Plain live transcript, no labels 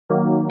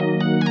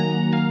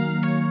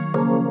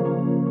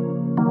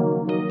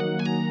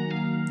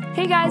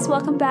Hey guys,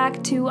 welcome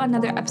back to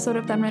another episode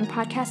of the Unwritten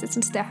Podcast. It's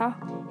Mustafa.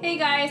 Hey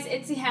guys,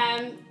 it's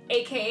Iham,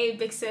 aka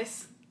Big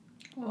Sis.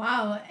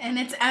 Wow, and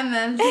it's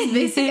Emma. This is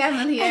Basic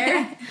Emma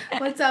here.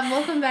 What's up?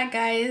 Welcome back,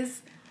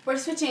 guys. We're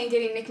switching and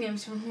getting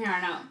nicknames from here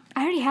on out.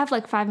 I already have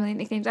like 5 million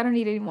nicknames. I don't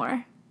need any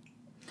more.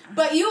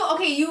 But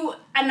you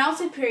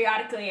announce it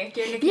periodically, like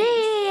your nicknames.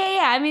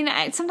 Yeah. I mean,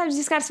 sometimes you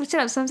just gotta switch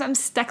it up. Sometimes I'm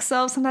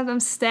Stexo, sometimes I'm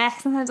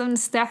Stech, sometimes I'm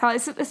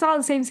Stefa. It's all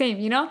the same,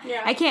 you know?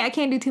 Yeah. I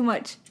can't do too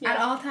much. At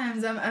all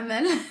times, I'm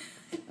Emma.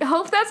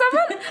 Hope that's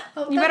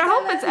Evan. You better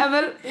hope it's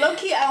Evan.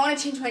 Low-key, I want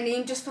to change my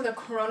name just for the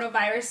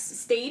coronavirus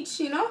stage,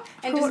 you know?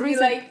 And For just what be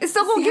reason? like, It's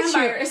still gonna get you.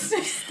 virus.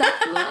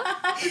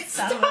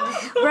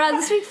 Bruh,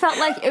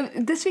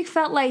 this week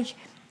felt like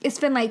it's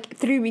been like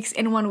 3 weeks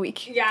in 1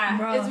 week. Yeah,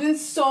 Bro. it's been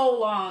so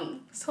long.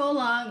 So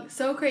long,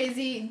 so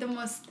crazy. The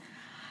most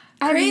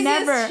I've craziest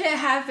never- shit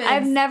happens.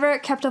 I've never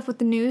kept up with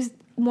the news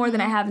more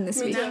than I have in this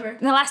Me week. never.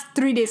 In the last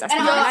 3 days, I And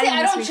spent honestly, it.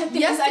 I don't check the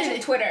news, I Yesterday-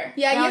 check Twitter.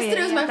 Yeah, Oh,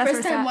 yesterday was my that's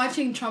first where time it's at.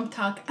 watching Trump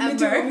talk Me ever.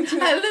 too, me too.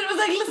 I literally was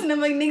like, listen,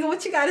 I'm like, nigga,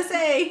 what you gotta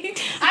say?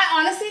 I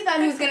honestly thought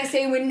he was going to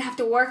say we didn't have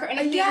to work or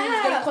anything. He was going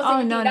to Yeah. close Oh,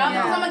 everything no, down.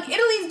 no. Because I'm like,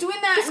 Italy's doing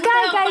that. This We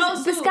cannot guy, follow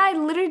guys, this suit. guy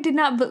literally did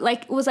not, but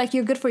like, was like,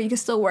 you're good for it, you can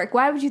still work.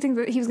 Why would you think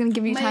that he was going to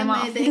give you time Man,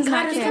 off? the He does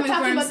not Incada's care. coming for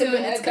Talking him about soon.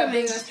 It's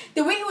coming. business.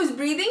 The way he was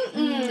breathing.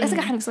 It's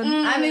like a kind of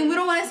I mean, we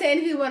don't want to say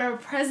anything about our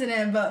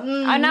president, but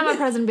I'm not my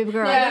president, baby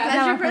girl. Yeah, Not that's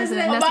my your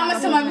president. That's not Obama's my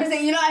still my president.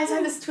 president. You know, I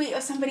saw this tweet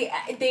of somebody,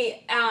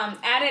 they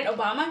added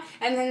Obama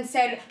and then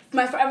said,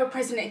 my forever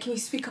president, can you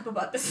speak up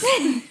about this?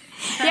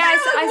 Yeah, I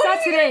What saw are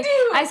you today. gonna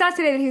do? I saw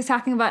today that he was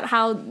talking about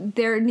how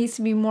there needs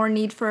to be more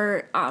need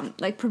for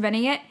like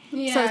preventing it. So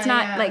Yeah, it's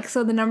not yeah. like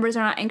so the numbers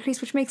are not increased,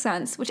 which makes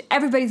sense. Which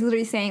everybody's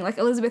literally saying. Like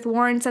Elizabeth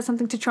Warren said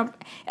something to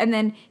Trump, and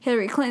then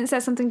Hillary Clinton said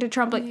something to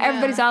Trump. Like Yeah.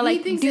 everybody's all He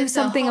like, thinks do it's a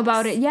something hoax.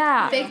 about it.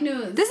 Yeah, Fake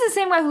news. This is the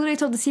same guy who literally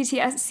told the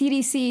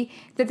CDC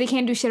that they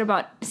can't do shit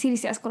about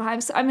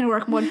CDC. I'm in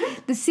work mode.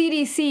 The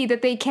CDC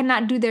that they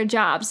cannot do their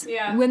jobs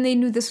Yeah. when they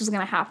knew this was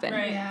gonna happen.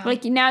 Right. Yeah.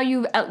 Like now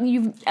you've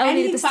And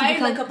elevated he this to fired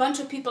become like a bunch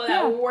of people that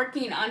Yeah. were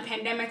working on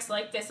pandemics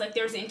like this. Like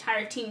there was an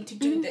entire team to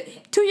do the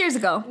 2 years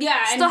ago.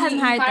 yeah, Still and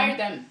hasn't he hired fired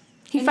them. them.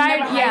 He And fired-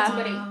 never hired yeah.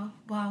 somebody.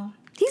 Wow.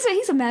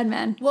 He's a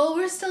madman. Well,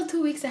 we're still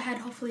 2 weeks ahead.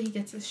 Hopefully, he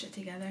gets his shit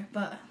together.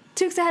 But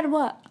 2 weeks ahead of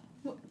what?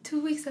 2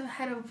 weeks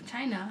ahead of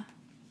China,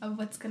 of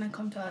what's gonna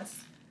come to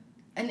us,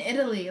 and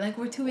Italy. Like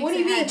we're 2 weeks. What do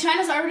you mean? ahead.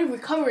 China's already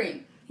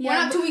recovering. Yeah, We're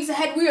not but- 2 weeks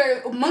ahead. We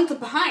are a month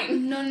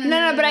behind.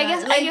 No, but I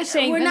guess I'm just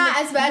saying we're that not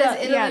the- as bad the- as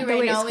Italy yeah, the way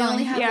right it's now. We going,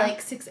 only have yeah.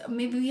 like 6.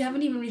 Maybe we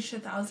haven't even reached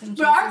 1,000.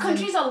 But our cases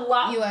country's in- a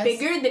lot US.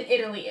 bigger than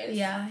Italy is.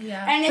 Yeah.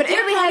 And if But you're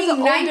Italy has an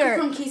counting 9 older.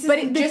 confirmed cases But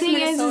in the just thing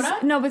Minnesota,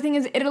 the thing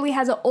is, Italy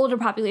has an older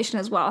population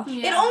as well.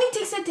 Yeah. it only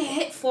takes it to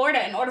hit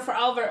Florida in order for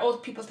all of our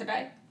old people to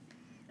die.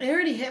 It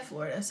already hit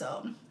Florida,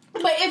 so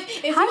But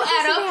if How you many cases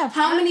add do they have? up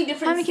how many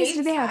different How many cases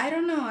states, do they have? I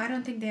don't know. I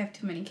don't think they have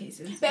too many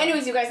cases. But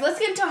anyways, you guys, let's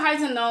get into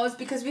highs and lows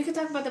because we could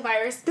talk about the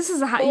virus. This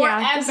is a high. Or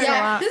Yeah, this is a ever.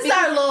 lot. This is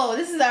our low.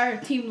 This is our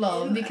team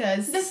low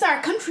because This is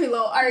our country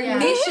low, our Yeah.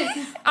 nation.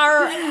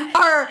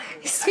 Our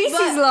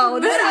species low.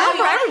 This is low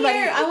for everybody.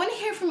 I want to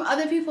hear from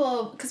other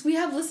people because we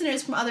have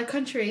listeners from other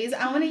countries.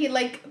 I want to hear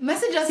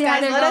message us, See how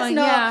guys. they're Let us going,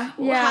 know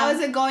yeah. how is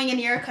it going in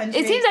your country.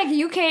 It seems like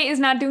UK is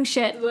not doing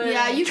shit.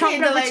 yeah, you Trump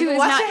can't number like 2 is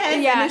wash not. your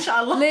hands Yeah, and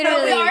inshallah. But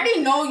literally. we already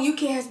know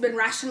UK has been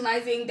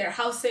rationalizing their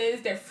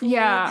houses, their food,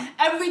 Yeah.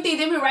 everything.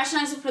 They've been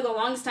rationalizing for the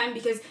longest time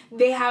because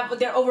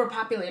they're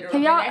overpopulated Have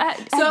over y'all? there.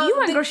 Have you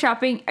went to go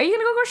shopping? Are you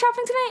gonna go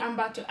shopping tonight? I'm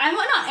about to. I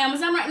went on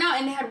Amazon right now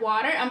and they had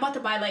water. I'm about to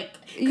buy like.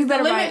 'cause You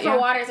better the buy limit it, for yeah.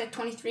 water is like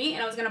 23,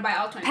 and I was gonna buy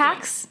all 23.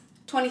 Packs?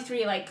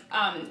 23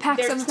 Packs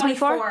there's of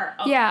 24?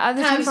 of- Yeah, of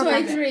the Times 24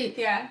 packs. 23.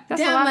 Yeah.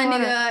 That's Damn, a lot my of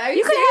water. nigga. Are You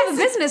you could have a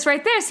serious? business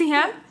right there,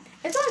 Siham.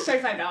 It's only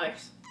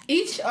 $35.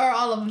 Each or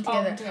all of them All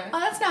of together. them together. Oh,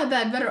 that's not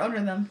bad. Better order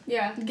them.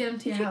 Yeah. Get them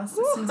to your house. As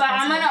soon as But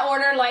I'm possible. gonna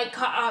order like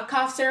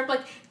cough syrup,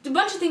 like a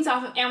bunch of things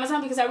off of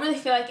Amazon because I really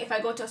feel like if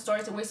I go to a store,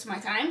 it's a waste of my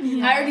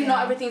time. I already know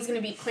everything's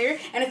gonna be clear,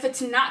 and if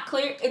it's not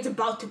clear, it's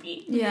about to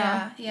be.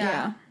 Yeah.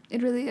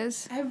 It really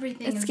is.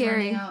 Everything It's is scary.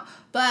 running out.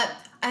 But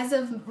as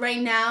of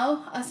right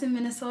now, us in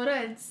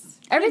Minnesota, it's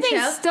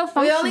Everything's chill. still We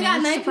functioning. only got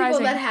It's 9 surprising.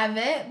 people that have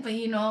it, but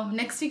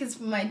next week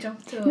might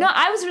jump to. No,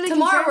 I was really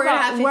tomorrow concerned we're gonna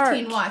about have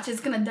 15 work. watch. It's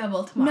gonna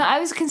double tomorrow. No, I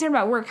was concerned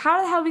about work.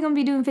 How the hell are we gonna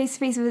be doing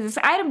face-to-face visits?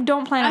 I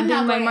don't plan on I'm doing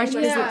not my going March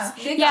anywhere.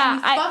 visits. They got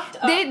me fucked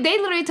up. They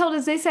literally told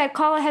us, they said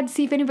call ahead to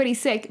see if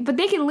anybody's sick, but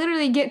they can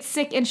literally get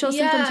sick and show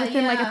symptoms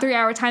within like a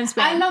 3-hour time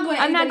span. I'm not going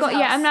to anybody's house.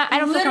 Yeah, I'm not. I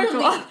don't feel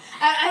Literally, comfortable.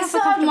 I feel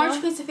still have comfortable. March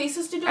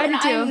face-to-faces to do, I and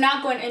do too. I'm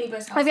not going to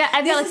anybody's house. I've got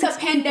like this is 6 a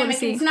people to pandemic.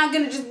 see. It's not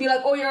going to just be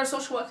like, oh, you're a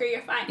social worker,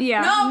 you're fine.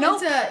 Yeah. No,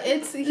 Nope.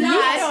 It's No.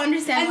 I don't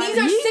understand. And why these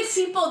are we- 6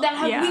 people that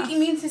have Yeah. weak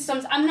immune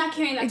systems. I'm not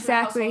carrying that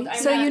Exactly. to my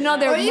household. So you know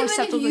they're or more even if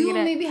susceptible to you get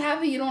it. maybe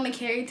have it, you don't want to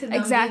carry it to them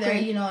Exactly.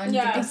 either, and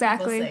Yeah. get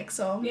Exactly. people sick.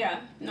 So Yeah.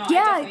 No, I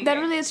Yeah, definitely that get it.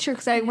 really is true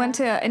because I went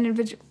to an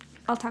individual.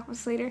 I'll talk about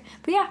this later.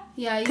 But yeah,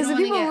 yeah, because the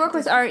people we work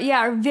with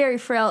are very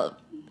frail.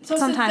 So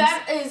sometimes.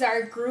 that is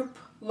our group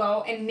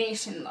low and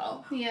nation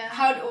low. Yeah.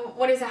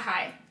 What is a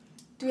high?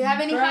 Do we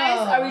have any Bro. highs?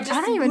 Are we just I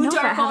don't even know glued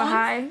if to I our have a phones?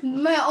 high.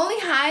 My only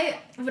high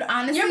would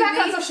honestly You're back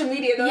be, on social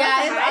media though. Yeah,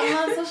 That's a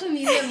high. I'm on social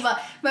media,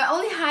 but my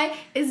only high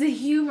is the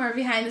humor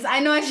behind this. I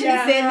know I shouldn't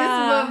Yeah. say this,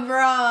 but bro,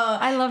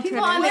 I love people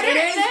Twitter. on the Twitter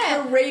internet.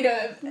 is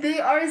creative. They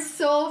are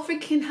so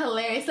freaking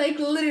hilarious. Like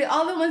literally,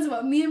 all the ones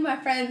about me and my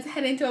friends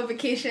heading to a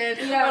vacation,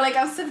 Yeah. or like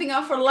I'm stepping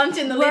out for lunch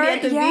in the Word, lady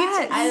at the yes.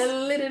 beach. I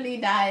literally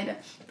died.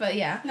 But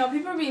yeah, No,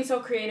 people are being so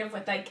creative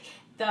with like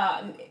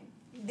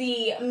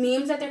the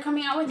memes that they're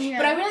coming out with. Yeah.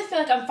 But I really feel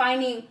like I'm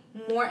finding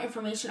more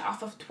information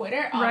off of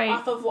Twitter, Right.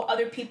 off of what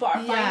other people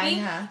are finding,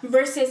 yeah.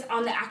 versus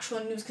on the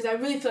actual news. Because I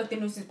really feel like the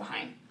news is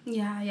behind.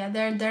 yeah,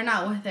 they're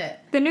not with it.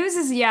 The news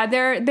is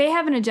they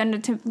have an agenda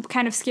to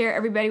kind of scare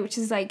everybody, which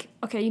is like,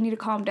 okay, you need to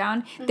calm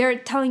down. Mm-hmm. They're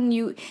telling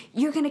you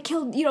you're gonna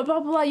kill, blah blah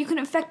blah. You can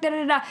infect da.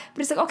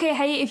 But it's like, okay,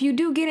 hey, if you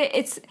do get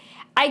it,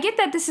 I get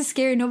that this is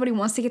scary. Nobody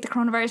wants to get the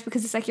coronavirus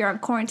because it's like you're on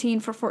quarantine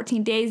for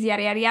 14 days,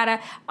 yada yada yada,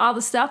 all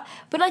the stuff.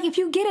 But like if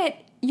you get it,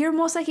 you're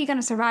most likely going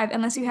to survive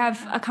unless you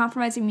have a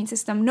compromised immune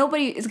system.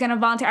 Nobody is going to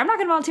volunteer. I'm not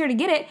going to volunteer to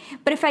get it,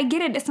 but if I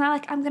get it, it's not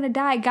like I'm going to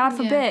die, God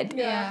forbid.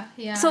 Yeah.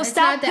 So It's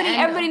stop not the putting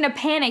end everybody in a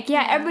panic.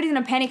 Yeah, everybody's in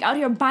a panic out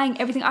here buying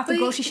everything off the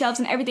grocery shelves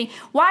and everything.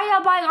 Why are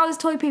y'all buying all this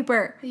toilet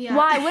paper? Yeah.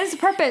 Why? What is the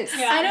purpose?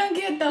 Yeah. I don't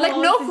get the Like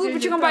whole no food, but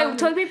situation you're going to buy problem.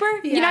 toilet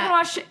paper? You're not Yeah.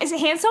 going to wash, is it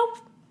hand soap?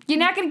 You're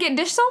not going to get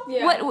dish soap?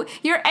 Yeah. What?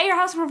 You're at your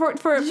house for Did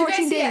you 14 guys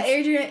see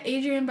days.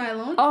 Adrian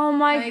Bailon? Oh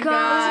my My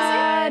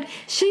God. God.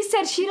 She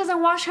said she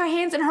doesn't wash her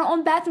hands in her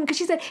own bathroom because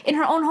she said in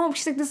her own home,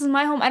 she's like, this is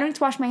my home. I don't need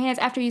to wash my hands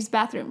after I use the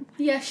bathroom.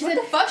 Yeah, she What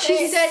said the fuck? She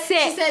She's said sick.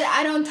 she said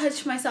I don't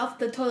touch myself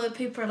the toilet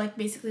paper like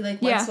basically like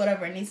Yeah. wipes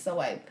whatever it needs to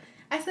wipe.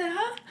 I said,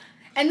 huh?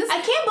 And this I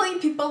can't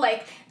believe people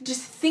like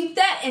just think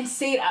that and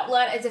say it out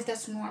loud as if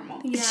that's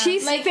normal. Yeah.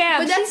 She's Like, fam.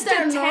 but She that's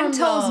their stood 10 norm,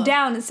 toes though.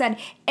 down and said,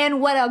 and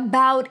what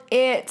about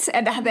it?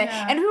 And that.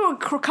 Yeah. And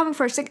people were coming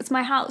for her. She's like, it's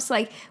my house.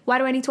 Like, why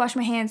do I need to wash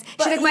my hands?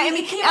 But She's like, my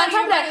he came on out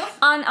top of here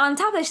that, on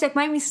top of that, she's like,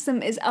 my immune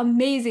system is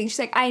amazing. She's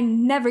like, I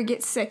never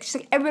get sick. She's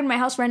like, everyone in my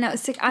house right now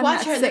is sick. I'm watch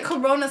not her. sick. The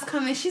corona's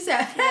coming. She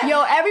said,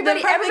 Yo,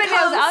 everybody The perfect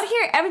that was house. out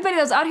here, everybody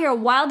that was out here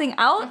wilding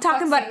out,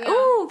 talking flexing, about, yeah.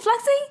 ooh,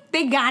 flexing,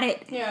 they got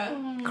it.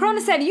 Yeah.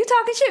 Corona said, you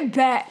talking shit,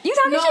 bet. You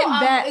talking No, shit,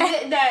 bet.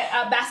 is it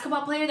that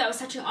basketball player that was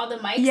touching all the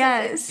mics?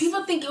 Yes. Like,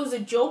 people think it was a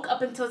joke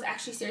up until it's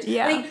actually serious.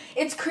 Yeah. Like,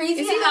 it's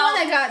crazy is he the how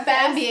one that got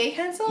fast- the NBA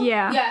cancelled?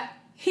 Yeah. Yeah.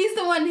 He's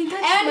the one. He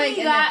touched And Mike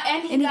he and got then-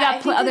 and he And he got, I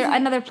got think his-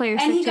 another player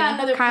and sick he got too.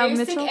 another Kyle player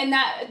Mitchell. sick, and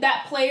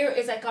that player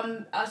is like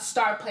a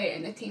star player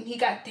in the team. He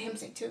got him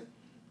sick too.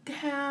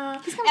 Yeah.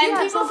 He's gonna And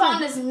be people outside.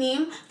 found this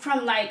meme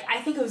from like I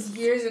think it was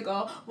years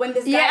ago when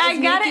this guy Yeah, is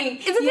I got making,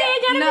 it. Is it the I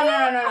got it no,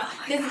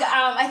 video? no. This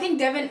guy, I think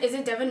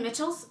Devin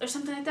Mitchell's or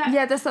something like that.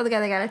 Yeah, that's the other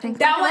guy that got it, I think.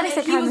 That I one, wanna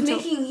say he Kyle was Mitchell.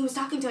 he was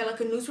talking to like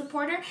a news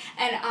reporter,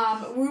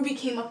 and Ruby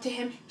came up to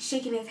him,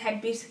 shaking his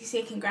head, basically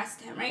saying congrats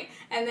to him, right?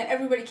 And then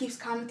everybody keeps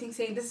commenting,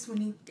 saying this is when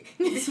he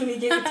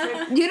gave it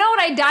to him. You know what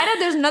I died at?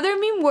 There's another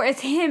meme where it's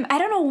him. I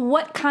don't know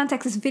what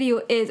context this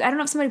video is. I don't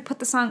know if somebody put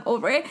the song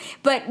over it,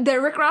 but the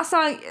Rick Ross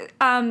song,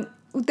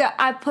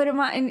 I put him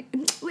on, and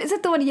is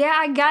it the one? Yeah,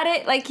 I got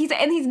it. Like he's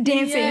dancing,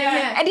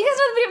 Yeah. and you guys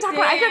know the video I'm talking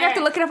about. I feel like I have to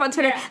Yeah. look it up on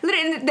Twitter. Yeah.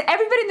 Literally, and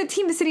everybody in the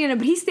team is sitting in it,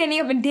 but he's standing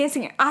up and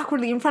dancing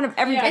awkwardly in front of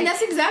everybody. And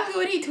that's exactly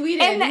what he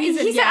tweeted. And he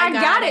said, "Yeah, I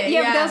got it.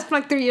 Yeah, but that was from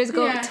like 3 years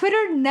ago. Yeah.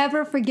 Twitter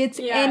never forgets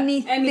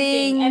anything. And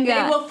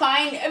they will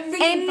find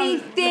everything from the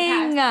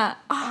Anything.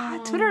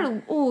 past.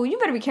 Twitter. Oh, you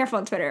better be careful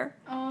on Twitter.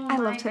 Oh I my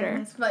love Twitter.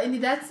 goodness.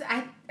 But that's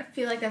I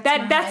feel like that's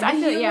That's- I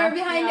the feel- humor yeah.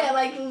 behind Yeah. it.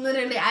 Like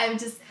literally, I'm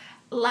just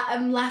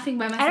I'm laughing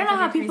by myself. I don't know like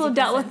how a crazy people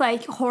dealt with person.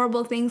 like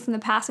horrible things in the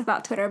past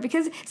about Twitter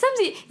because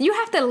sometimes you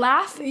have to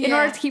laugh in Yeah.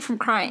 order to keep from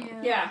crying.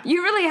 Yeah.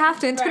 You really have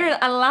to, and Twitter Right.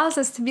 allows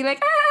us to be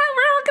like,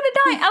 we're all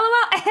gonna die.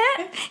 LOL.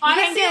 You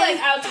Honestly, can't get- like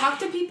I'll talk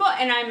to people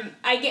and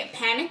I get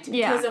panicked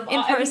Yeah, because of in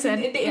all person,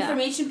 everything, the yeah.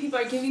 information people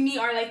are giving me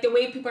or like the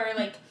way people are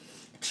like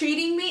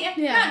treating me.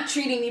 Yeah. Not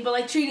treating me, but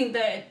like treating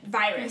the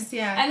virus.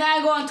 Yeah. And then I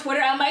go on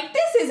Twitter, I'm like,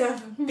 this is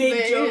a big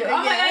Big, joke.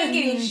 I'm like, I ain't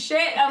yeah. getting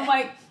shit. I'm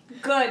like,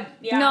 good.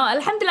 Yeah. No,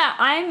 alhamdulillah,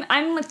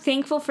 I'm like,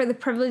 thankful for the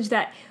privilege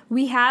that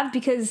we have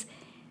because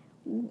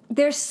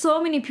there's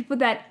so many people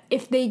that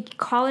if they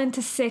call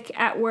into sick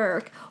at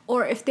work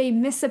or if they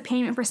miss a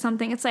payment for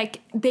something, it's like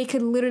they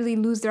could literally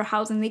lose their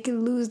housing, they could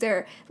lose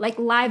their like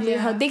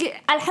livelihood. Yeah. They could,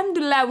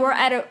 alhamdulillah,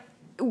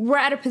 we're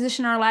at a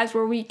position in our lives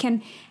where we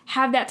can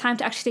have that time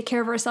to actually take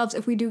care of ourselves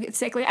if we do get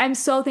sick. Like I'm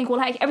so thankful.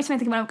 Like every time I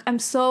think about it, I'm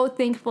so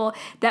thankful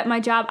that my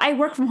job, I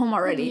work from home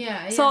already.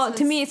 Yeah, So yes,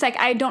 to me, it's like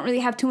I don't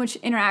really have too much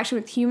interaction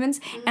with humans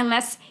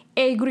unless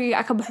A, guri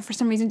akabaha for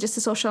some reason just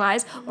to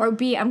socialize, or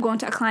B, I'm going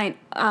to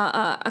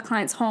a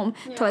client's home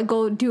to like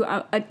go do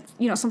a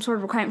some sort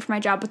of requirement for my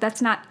job, but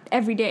that's not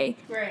every day.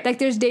 Right. Like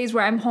there's days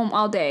where I'm home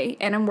all day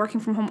and I'm working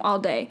from home all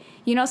day.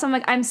 So I'm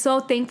like I'm so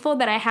thankful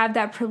that I have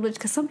that privilege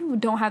because some people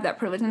don't have that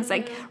privilege, and it's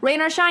like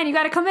rain or shine, you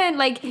gotta come in.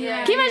 Like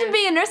Yeah. can you imagine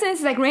being a nurse and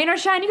it's like rain or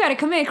shine, you gotta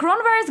come in.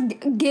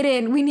 Coronavirus, get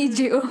in, we need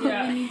you.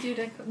 Yeah. We need you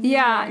to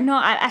Yeah, no,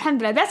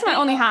 alhamdulillah, that's my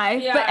only high.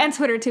 Yeah. But and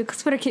Twitter too,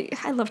 because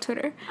I love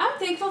Twitter. I'm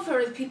thankful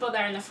for the people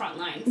that are in the front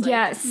lines. Like,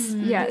 Yes,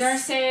 yes.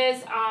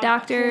 Nurses,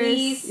 Doctors,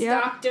 police,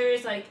 yep.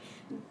 doctors, like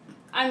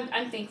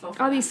I'm thankful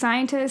for all that. these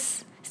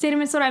scientists. State of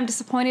Minnesota, I'm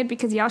disappointed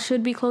because y'all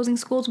should be closing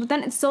schools, but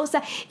then it's so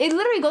sad. It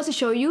literally goes to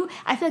show you,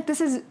 I feel like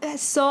this is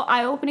so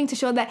eye-opening to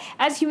show that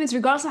as humans,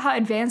 regardless of how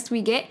advanced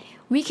we get,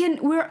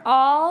 we're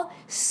all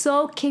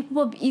so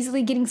capable of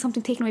easily getting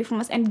something taken away from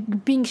us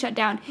and being shut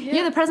down. Yeah.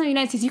 You're the president of the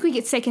United States, you could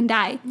get sick and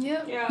die.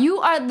 Yep. Yeah.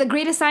 You are the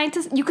greatest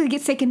scientist, you could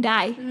get sick and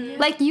die.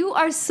 Like, you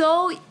are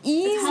so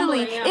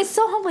easily, humbling, yeah. it's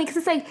so humbling because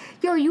it's like,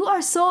 yo, you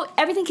are so,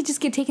 everything could just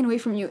get taken away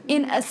from you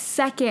in a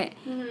second.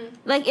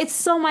 Like, it's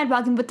so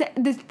mind-boggling, but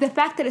the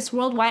fact that it's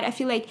worldwide, I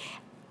feel like,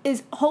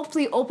 is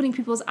hopefully opening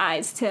people's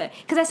eyes to,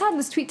 because I saw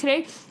this tweet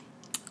today.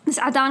 This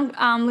Adan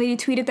lady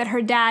tweeted that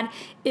her dad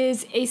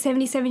is a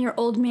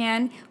 77-year-old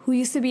man who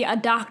used to be a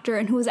doctor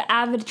and who was an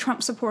avid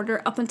Trump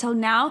supporter up until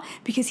now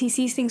because he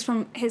sees things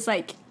from his,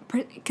 like,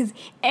 because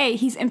A,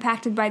 he's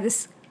impacted by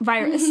this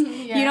virus,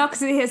 you know,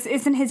 because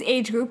it's in his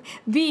age group.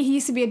 B, he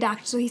used to be a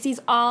doctor, so he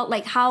sees all,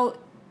 like, how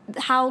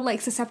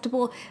like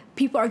susceptible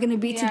people are going to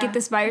be to get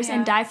this virus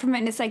and die from it,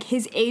 and it's like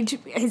his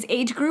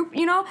age group,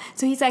 you know.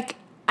 So he's like,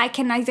 I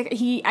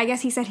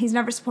guess he said he's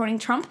never supporting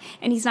Trump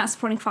and he's not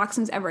supporting Fox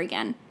News ever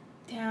again.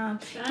 Damn.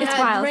 It's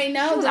wild. Right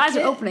now, People's eyes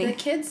are opening. The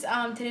kids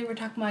today we're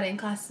talking about it in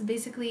class.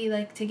 Basically,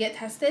 like, to get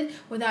tested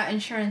without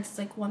insurance, it's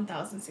like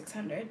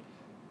 $1,600.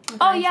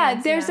 Oh yeah,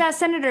 there's that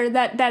senator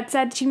that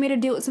said she made a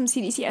deal with some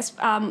CDCS,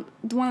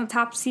 one of the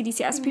top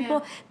CDCS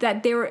people,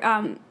 that they were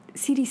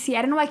CDC.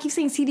 I don't know why I keep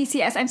saying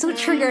CDCS. I'm so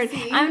triggered.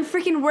 I'm in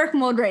freaking work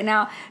mode right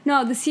now.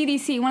 No, the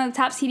CDC, one of the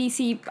top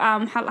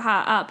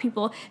CDC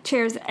people,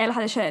 chairs El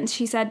Hadasha, and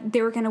she said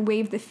they were gonna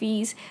waive the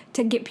fees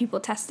to get people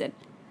tested.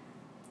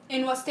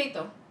 In what state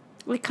though?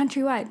 Like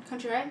countrywide.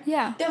 Countrywide?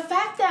 Yeah. The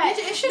fact that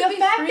It should be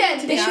free,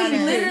 to they be should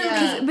honest. literally.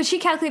 Yeah. But she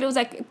calculated it was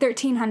like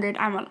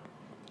 $1,300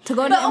 to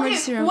go to But the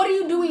emergency okay, room. what are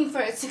you doing for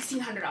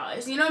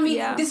 $1,600? You know what I mean?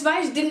 Yeah. This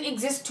virus didn't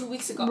exist 2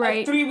 weeks ago,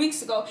 Right. or 3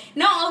 weeks ago.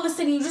 Now all of a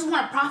sudden you just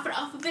want to profit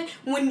off of it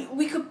when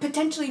we could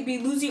potentially be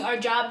losing our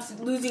jobs,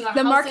 losing our The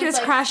houses. market is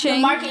crashing. The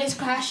market is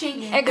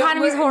crashing.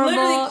 Economy's We're literally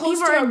horrible. close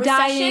People to a are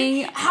recession.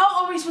 dying.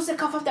 How are we supposed to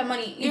cough up that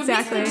money? You're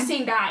Exactly. basically just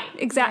saying die.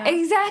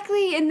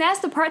 Exactly, and that's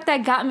the part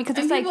that got me because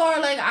And it's like people are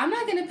like, I'm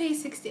not gonna pay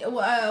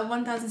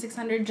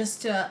 $1,600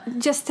 just to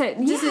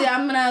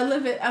I'm gonna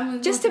live it. I'm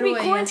gonna just go to be through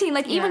it, quarantined,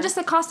 like even Yeah. just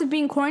the cost of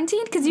being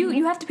quarantined, because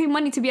you have to pay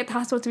money to be at the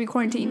hospital to be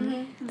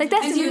quarantined. Like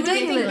that's And do you really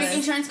think ridiculous. big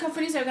insurance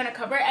companies are gonna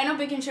cover it? I know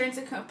big insurance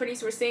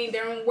companies were saying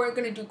they weren't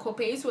gonna do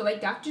co-pays with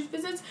like doctor's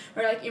visits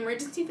or like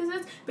emergency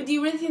visits, but do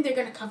you really think they're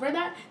gonna cover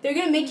that? They're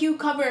gonna make you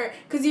cover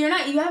because you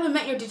haven't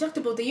met your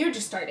deductible. The year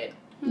just started.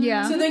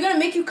 Yeah. So they're gonna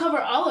make you cover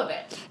all of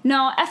it.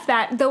 No, F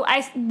that. Though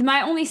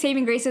my only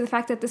saving grace is the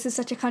fact that this is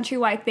such a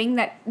countrywide thing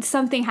that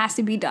something has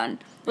to be done.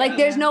 Like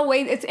there's no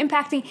way it's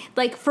impacting.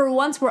 Like for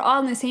once we're all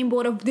in the same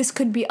boat of this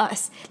could be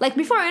us. Like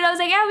before I was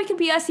like, yeah, we could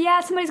be us.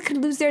 Yeah, somebody could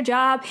lose their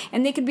job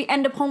and they could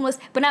end up homeless.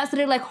 But now it's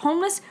literally like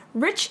homeless,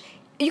 rich.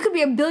 You could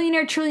be a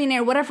billionaire,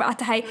 trillionaire, whatever.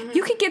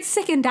 You could get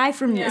sick and die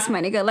from this, my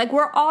nigga. Like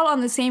we're all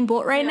on the same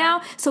boat right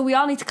now, so we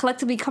all need to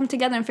collectively come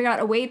together and figure out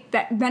a way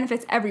that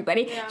benefits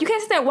everybody. Yeah. You can't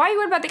say that. Why are you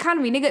worried about the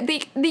economy, nigga?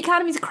 The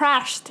economy's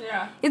crashed.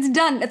 Yeah. It's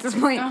done at this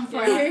point.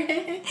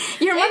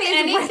 Your money If is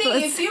anything,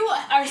 worthless. if you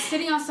are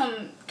sitting on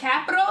some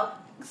capital,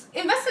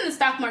 invest in the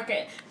stock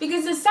market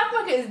because the stock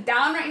market is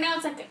down right now.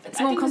 It's like I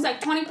think it's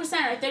like 20%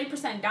 or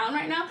 30% down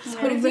right now.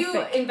 But if you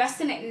horrific. invest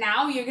in it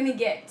now, you're gonna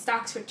get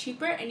stocks for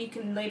cheaper and you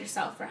can later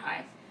sell for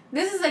high.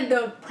 This is like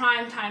the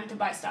prime time to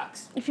buy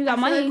stocks. If you got I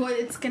feel money. like what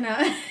it's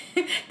gonna.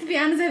 To be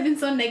honest, I've been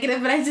so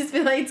negative, but I just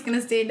feel like it's gonna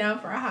stay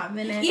down for a hot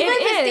minute. Even if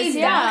it is, stays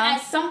yeah. down,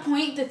 at some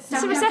point the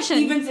stock a market recession.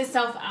 evens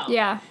itself out.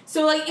 Yeah.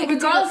 So like could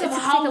regardless take of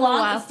a how little long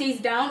while. it stays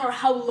down or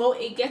how low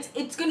it gets,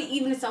 it's gonna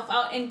even itself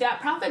out, and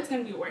that profit's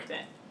gonna be worth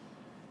it.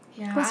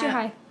 Yeah. What's your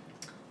high?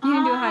 You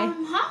didn't do a high.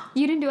 Huh?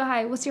 You didn't do a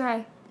high. What's your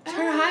high?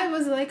 Her high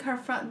was like the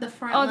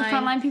front Oh, line. the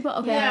frontline people?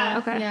 Okay. Yeah.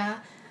 Okay. Yeah.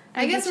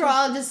 I guess we're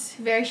all just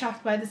very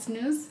shocked by this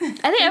news.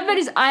 I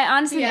think I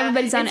honestly think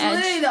everybody's on it's edge.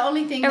 literally the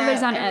only thing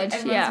Everybody's that on edge,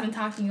 everyone's yeah. been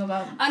talking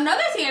about.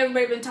 Another thing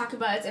everybody's been talking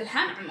about is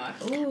Ilhan Omar.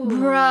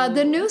 Bruh,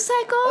 the news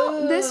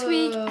cycle this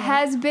week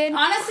has been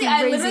Honestly, crazy.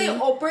 I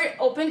literally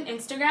opened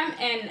Instagram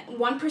and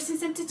one person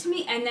sent it to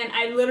me, and then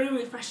I literally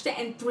refreshed it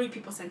and 3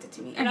 people sent it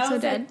to me. And I'm I so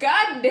was dead. like,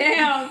 God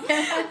damn.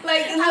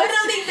 Like,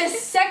 literally the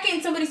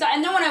second somebody saw it,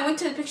 and then when I went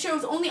to the picture, it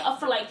was only up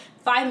for like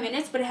 5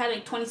 minutes, but it had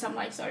like 20-some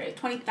likes already,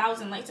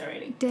 20,000 likes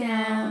already.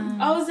 Damn.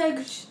 I was like,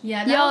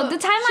 Yeah. Yo, the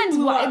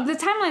blew up.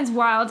 timeline's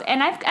wild,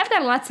 and I've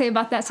got a lot to say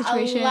about that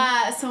situation. A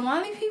lot.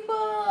 Somali people,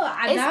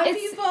 Adab it's-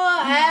 people,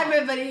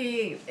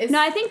 everybody. It's, No,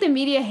 I think the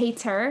media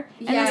hates her,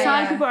 and Yeah, the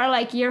Somali yeah. people are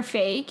like, "You're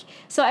fake,"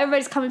 so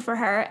everybody's coming for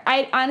her.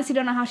 I honestly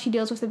don't know how she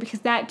deals with it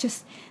because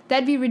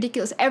that'd be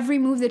ridiculous. Every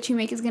move that you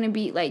make is gonna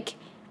be like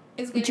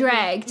it's gonna be-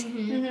 dragged,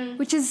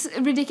 which is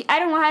ridiculous. I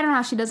don't know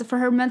how she does it for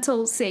her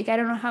mental sake. I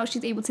don't know how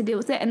she's able to deal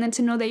with it, and then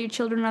to know that your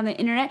children are on the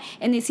internet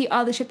and they see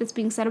all the shit that's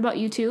being said about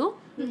you too.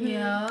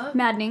 Yeah.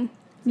 Maddening.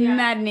 Yeah.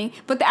 Maddening.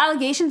 But the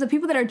allegations, the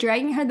people that are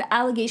dragging her, the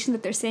allegation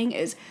that they're saying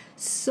is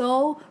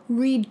so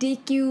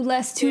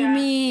ridiculous to Yeah.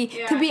 me.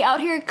 Yeah. To be out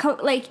here,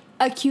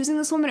 accusing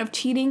this woman of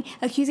cheating,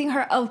 accusing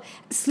her of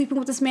sleeping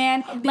with this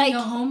man, Being a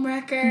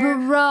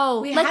homewrecker.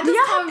 bro. We Like, had do this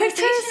y'all have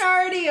conversation pictures?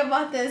 already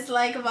about this,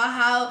 like about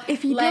how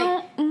If you like,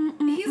 don't,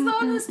 he's the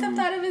one who stepped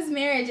out of his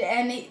marriage,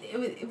 and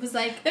it was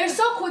like They're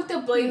so quick to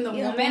blame the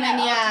woman at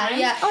all times.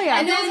 yeah. Oh, yeah.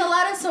 And there's a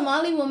lot of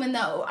Somali women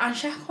that on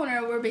Shah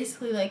Corner were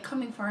basically like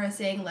coming for her,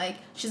 saying like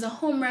she's a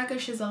homewrecker,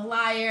 she's a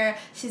liar,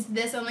 she's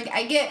this. I'm like,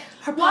 I get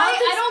her Why?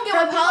 politics. I don't get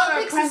her why people are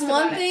politics is pressed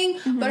one about it.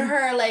 thing, but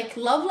her like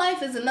love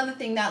life is another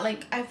thing that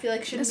like I feel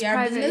like shouldn't It's be our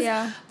private, business.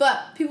 yeah.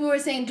 But people were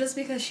saying just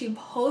because she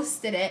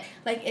posted it,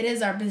 like it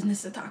is our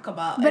business to talk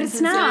about. But And it's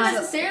since it not. was a-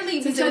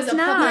 Necessarily since it because was a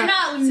not. public we're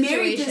not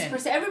married to this situation.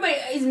 person. Everybody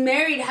is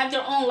married, have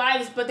their own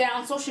lives, but they're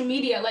on social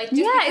media. Like,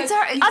 just Yeah, because it's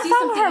her. you see Unfollow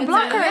something, her, it's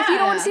block like, her. If you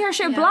don't want yeah, to see her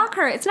shit, yeah. block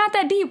her. It's not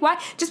that deep. Why?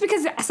 Just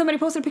because somebody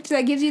posted a picture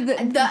that gives you the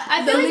I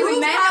The feel like root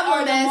men problem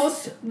are the is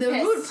most the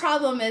pissed. root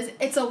problem is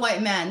it's a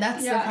white man.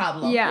 That's the Yeah.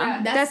 problem.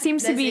 yeah, That's- that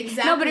seems to that's be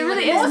exactly no, but it what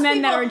really it is is.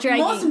 men that are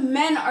dragging. Most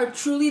men are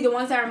truly the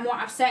ones that are more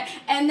upset,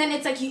 and then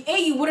it's like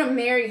you wouldn't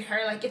marry her.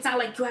 Like, it's not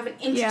like you have an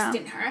interest Yeah.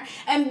 in her,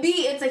 and B,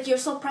 it's like you're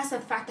so pressed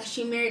at the fact that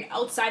she married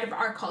outside of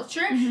our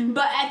culture. Mm-hmm.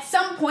 But at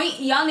some point,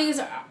 y'all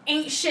niggas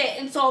ain't shit,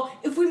 and so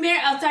if we marry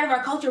outside of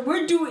our culture,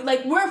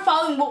 we're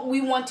following what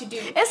we want to do.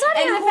 It's not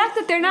And even the fact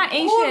that they're not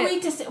Who are ancient. we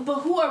to say? But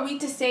who are we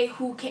to say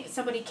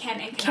somebody can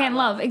and Can't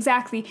love,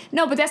 exactly.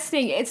 No, but that's the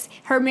thing. It's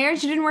her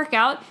marriage didn't work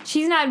out.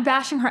 She's not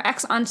bashing her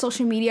ex on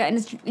social media and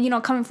is,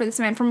 coming for this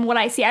man. From what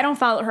I see, I don't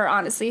follow her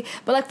honestly,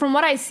 but like from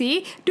what I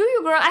see, do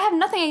you, girl? I have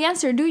nothing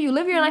against her. Do you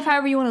live your life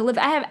however you want to live?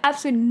 I have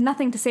absolutely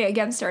nothing to say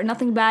against her.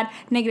 Nothing bad,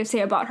 negative to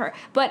say about her.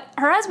 But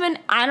her husband,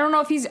 I don't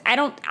know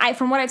if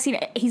from what I've seen,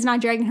 he's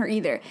not dragging her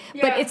either.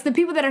 Yeah. But it's the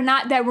people that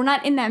were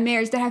not in that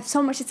marriage that have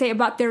so much to say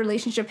about their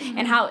relationship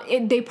and how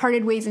they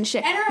parted ways and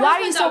shit. And her Why are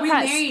you husband so got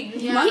pressed?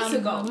 remarried months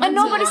ago. And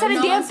nobody said a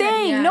No damn one said-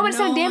 thing. yeah, Nobody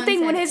said a no damn one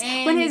thing when said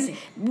his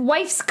anything.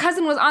 wife's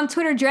cousin was on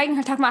Twitter dragging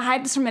her, talking about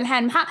hide this from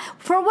Manhattan.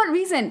 For what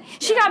reason?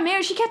 She got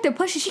married. She kept it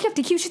pushing. She kept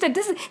it cute. She said,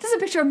 "This is a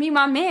picture of me,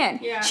 my man."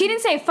 Yeah. She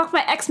didn't say fuck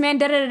my ex man.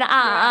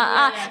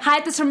 Yeah.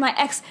 Hide this from my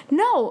ex.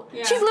 No,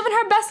 Yeah. she's living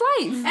her best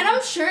life. And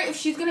I'm sure if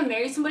she's gonna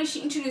marry somebody,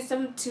 she introduced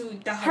them to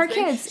the Her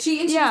husband. kids, She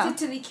introduced yeah. it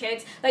to the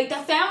kids. Like, the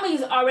family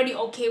is already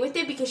okay with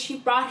it because she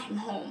brought him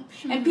home,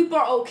 Mm-hmm. and people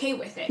are okay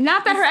with it.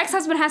 Not that her ex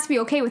husband has to be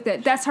okay with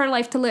it. That's her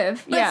life to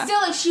live. But yeah.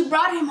 still, like, she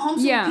brought him home,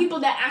 so Yeah. the people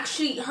that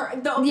actually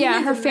the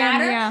opinions her that family,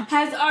 matter yeah.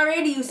 has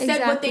already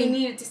said what they Exactly.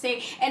 needed to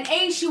say. And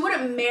she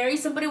wouldn't marry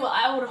somebody. Well,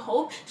 I would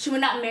hope she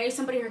would not marry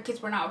somebody her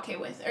kids were not okay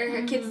with, or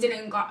her kids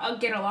didn't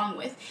get along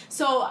with.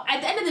 So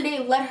at the end of the day,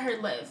 let her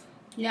live.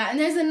 Yeah, and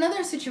there's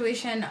another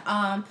situation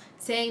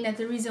saying that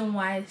the reason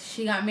why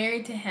she got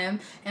married to him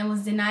and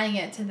was denying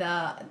it to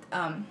the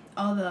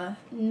all the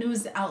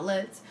news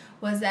outlets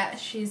was that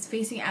she's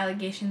facing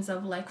allegations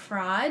of like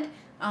fraud,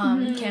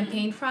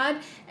 campaign fraud,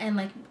 and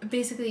like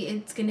basically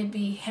it's gonna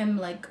be him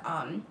like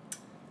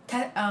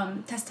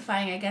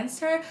testifying against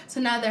her. So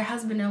now they're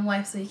husband and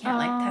wife, so you can't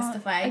like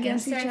testify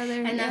against against her, each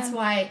other, and that's yeah.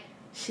 why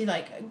she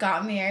like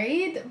got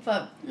married.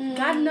 But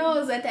God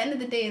knows, at the end of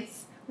the day,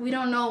 we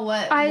don't know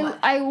what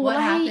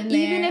happened there.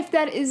 Even if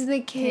that is the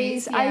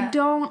case, Yeah. I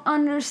don't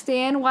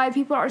understand why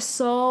people are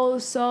so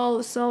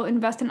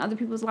invested in other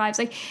people's lives.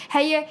 Like,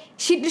 hey,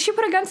 did she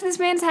put a gun to this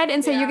man's head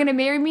and say, Yeah. "You're gonna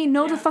marry me"?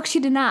 No, Yeah. the fuck she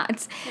did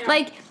not. Yeah.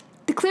 Like,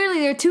 clearly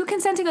there are two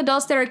consenting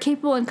adults that are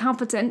capable and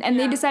competent, and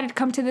they Yeah. decided to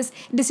come to this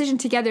decision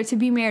together to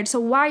be married. So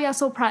why are y'all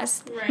so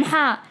pressed?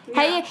 Right.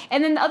 Hey, Yeah.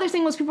 and then the other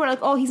thing was people are like,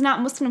 "Oh, he's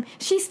not Muslim."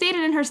 She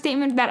stated in her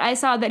statement that I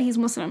saw that he's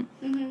Muslim.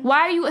 Mm-hmm. Why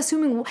are you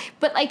assuming?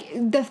 But like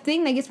the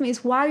thing that gets me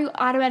is why are you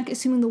automatically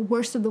assuming the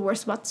worst of the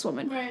worst about this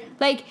woman? Right.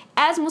 Like,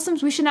 as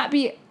Muslims, we should not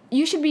be.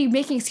 You should be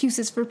making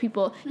excuses for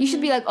people. You should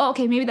be like, "Oh,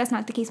 okay, maybe that's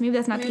not the case. Maybe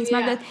that's not the case."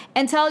 Not Yeah. that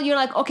until you're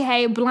like, "Okay,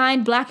 hey,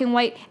 blind, black and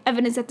white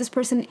evidence that this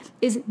person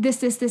is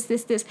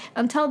this."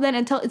 Until then,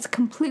 until it's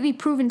completely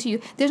proven to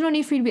you, there's no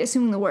need for you to be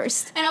assuming the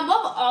worst. And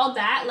above all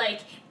that,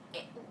 like,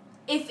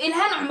 if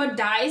Ilhan Omar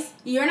dies,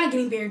 you're not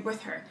getting buried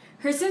with her.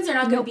 Her sins are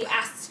not going Nope. to be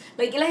asked.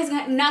 Like, Ilahi's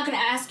not going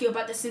to ask you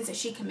about the sins that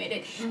she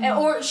committed.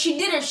 Or she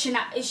did or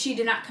she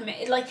did not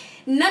commit. Like,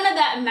 none of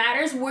that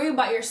matters. Worry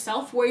about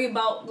yourself. Worry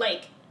about,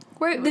 like,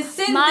 the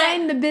sins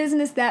Mind that... the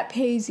business that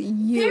pays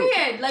you.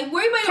 Period. Like,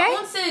 worry about Okay? your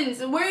own sins.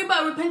 Worry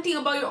about repenting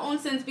about your own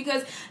sins,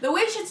 because the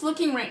way shit's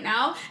looking right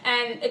now,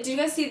 and did you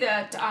guys see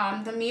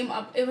the meme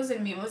of, it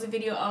wasn't a meme, it was a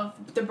video of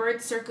the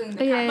bird circling the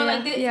cat. Yeah, But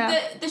like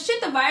yeah. the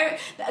shit,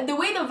 the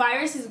way the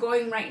virus is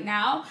going right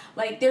now,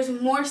 like, there's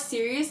more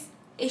serious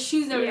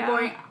issues that Yeah. are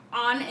going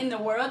on in the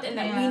world, and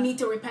that we Yeah. need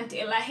to repent to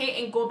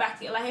Ilahi and go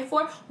back to Ilahi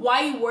for.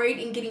 Why are you worried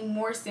in getting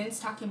more sins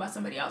talking about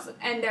somebody else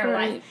and their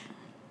Right. life?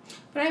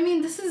 But I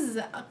mean, this is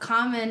a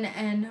common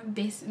and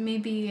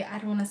maybe I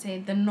don't want to say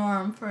the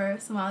norm for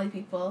Somali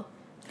people.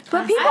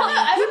 But people,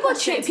 I people, would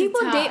say people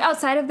TikTok. date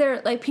outside of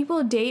their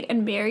people date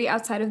and marry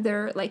outside of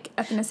their like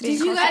ethnicity. Did and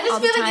you culture I guys- just all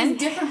the feel like time.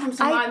 it's different from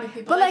Somali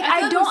people. But like I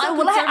feel don't.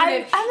 we're so I'm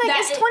like conservative that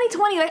it's it-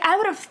 2020. Like I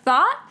would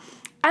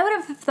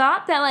have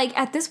thought that like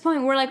at this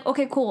point we're like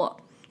okay cool.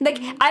 Like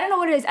I don't know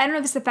what it is. I don't know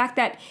if it's the fact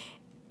that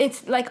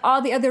it's like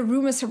all the other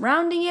rumors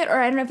surrounding it, or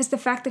I don't know if it's the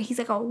fact that he's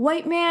like a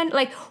white man.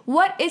 Like,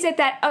 what is it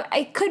that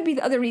it could be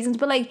the other reasons,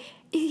 but like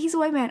he's a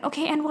white man,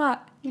 okay, and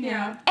what?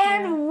 Yeah.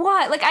 And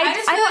what? Like I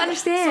just don't feel like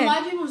understand. So a lot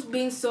of people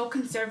being so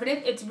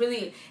conservative, it's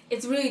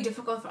really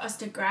difficult for us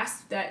to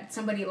grasp that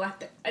somebody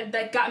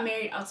that got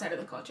married outside of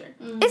the culture.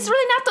 It's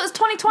really not though. It's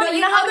 2020. But you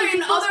know how many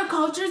in people, other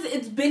cultures,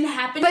 it's been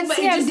happening. But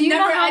yeah, it just do you know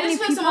never. how I many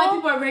just feel people? so many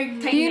people are very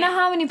tight. Do you know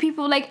how many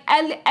people? Like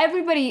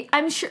everybody.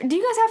 I'm sure. Do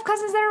you guys have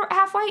cousins that are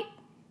half white?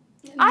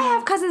 No. I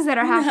have cousins that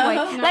are half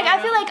white. Like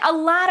I feel like a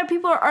lot of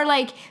people are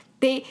like.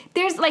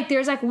 There's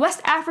like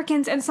West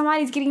Africans and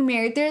Somalis getting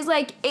married. There's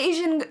like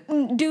Asian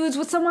dudes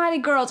with Somali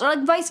girls, or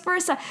like vice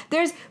versa.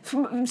 There's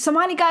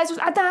Somali guys with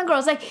Adan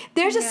girls. Like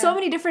there's just so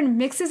many different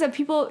mixes of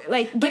people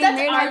like getting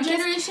married. But that's our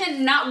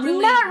generation, not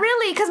really. Not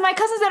really, because my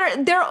cousins that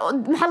are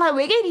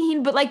they're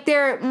but like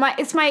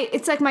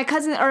it's like my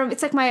cousin, or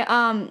it's like my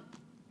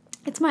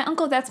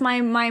uncle that's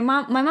my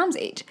mom's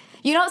age.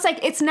 You know, it's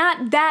like it's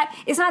not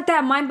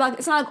that mind-boggling.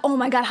 It's not like, oh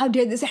my god, how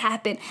dare this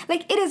happen?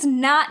 Like it is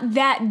not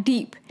that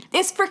deep.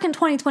 It's freaking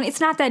 2020.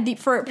 It's not that deep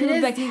for people to be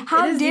like,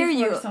 how dare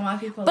you?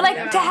 But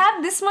like to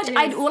have this much,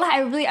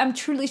 I'm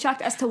truly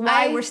shocked as to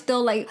why we're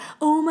still like,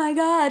 oh my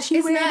god,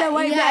 she married that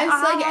white guy. It's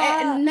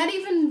like not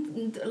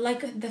even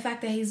like the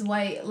fact that he's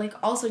white. Like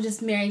also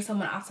just marrying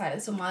someone outside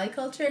of Somali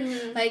culture.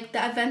 Mm-hmm. Like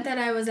the event that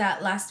I was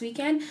at last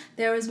weekend,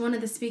 there was one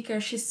of the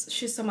speakers.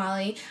 She's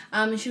Somali.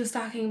 And she was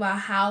talking about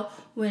how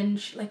when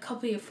she, like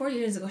 4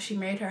 years ago she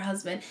married her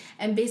husband,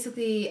 and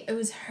basically it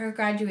was her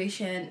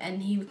graduation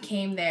and he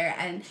came there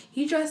and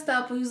he dressed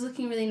up, he was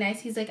looking really nice,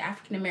 he's like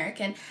African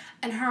American,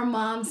 and her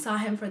mom saw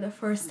him for the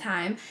first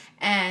time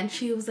and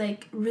she was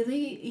like,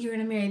 really, you're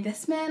gonna marry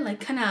this man? Like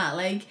kinda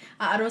like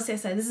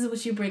this is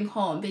what you bring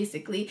home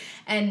basically.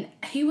 And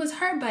he was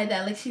hurt by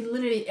that. Like she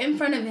literally in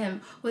front of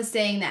him was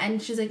saying that,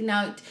 and she's like,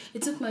 now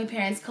it took my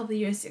parents a couple of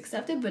years to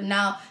accept it, but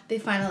now they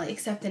finally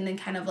accepted and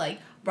kind of like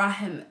brought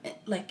him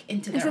like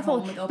into their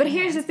home with open But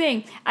here's hands. the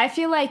thing. I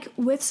feel like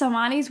with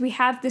Somalis, we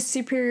have this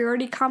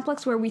superiority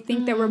complex where we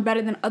think that we're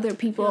better than other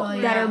people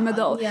that are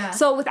middle. Yeah.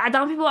 So with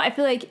Adam people, I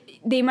feel like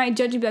they might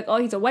judge you and be like, oh,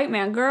 he's a white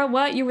man. Girl,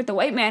 what? You're with the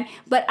white man.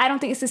 But I don't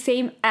think it's the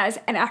same as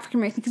an African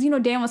American. Because, you know,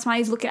 damn well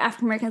Somalis look at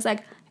African Americans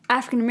like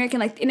African American,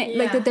 like in it,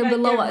 like that they're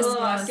below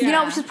us. You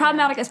know, which is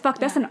problematic as fuck.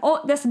 That's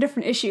that's a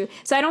different issue.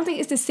 So I don't think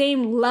it's the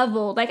same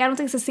level. Like I don't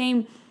think it's the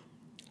same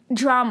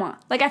drama.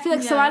 Like I feel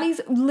like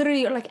Somalis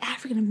literally are like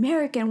African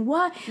American.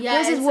 What?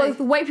 Versus with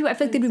white people, I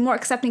feel like they'd be more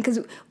accepting because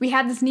we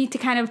have this need to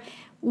kind of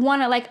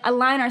want to like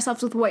align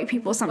ourselves with white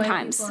people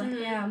sometimes. White people.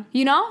 Yeah.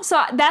 You know?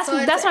 So that's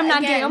what I'm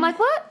not getting. I'm like,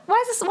 what? Why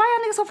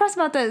are niggas so pressed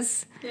about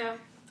this? Yeah.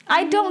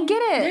 I don't get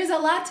it. There's a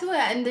lot to it,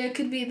 and there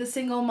could be the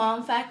single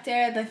mom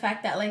factor, the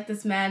fact that like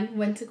this man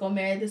went to go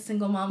marry the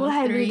single mom of 3,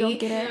 I really don't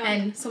get it.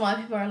 And so a lot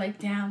of people are like,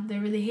 damn,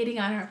 they're really hating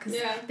on her because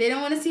they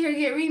don't want to see her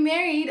get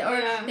remarried, or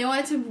they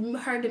wanted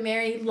her to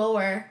marry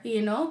lower,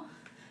 you know,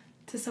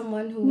 to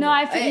someone who. No,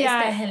 I feel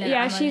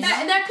she's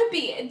that could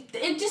be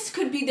it. Just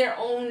could be their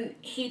own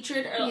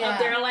hatred of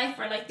their life,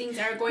 or like things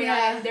that are going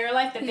on in their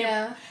life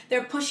that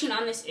they're pushing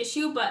on this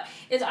issue. But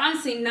it's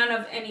honestly none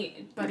of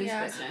anybody's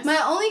business.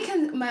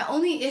 My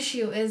only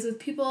issue is with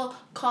people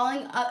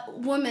calling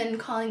women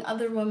calling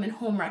other women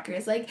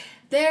homewreckers. Like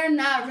they're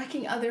not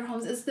wrecking other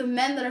homes. It's the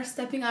men that are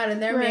stepping out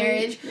of their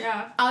marriage,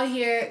 out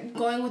here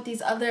going with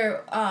these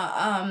other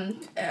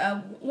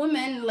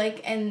women.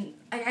 Like, and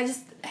I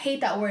just hate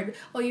that word.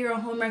 Oh, you're a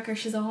homewrecker.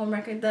 She's a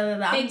homewrecker. Da da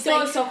da. They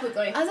do it so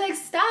quickly. I was like,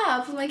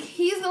 stop. I'm like,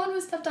 he's the one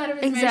who stepped out of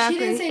his marriage. Exactly.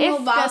 She didn't say no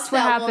vows to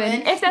that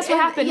woman. If that's what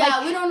happened. Yeah,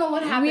 like, we don't know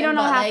what happened. We don't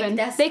know what happened.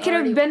 Like, they could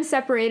have been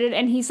separated,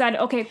 and he said,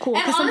 okay, cool.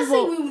 And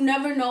honestly, we will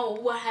never know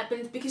what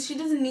happens because she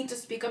doesn't need to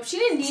speak up. She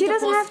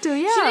doesn't have to.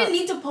 Yeah. She didn't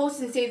need to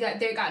post and say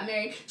that they got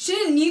married. She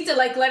didn't need to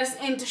like let us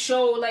in to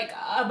show like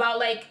about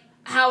like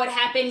how it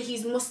happened.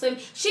 He's Muslim.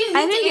 She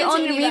didn't need to answer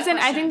any of that question.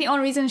 I think the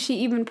only reason she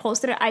even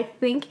posted it, I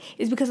think,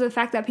 is because of the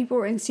fact that people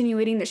were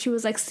insinuating that she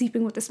was like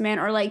sleeping with this man,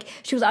 or like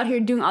she was out here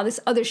doing all this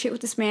other shit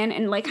with this man,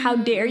 and like how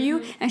dare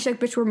you? And she's like,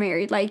 bitch, we're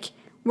married. Like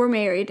we're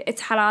married.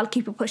 It's halal.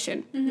 Keep it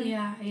pushing. Mm-hmm.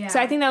 Yeah. So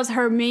I think that was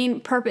her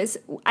main purpose.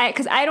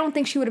 Because I don't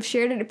think she would have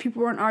shared it if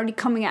people weren't already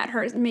coming at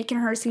her, making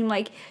her seem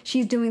like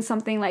she's doing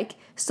something like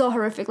so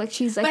horrific, like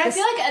she's like this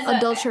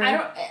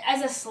adulterer.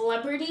 As a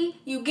celebrity,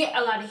 you get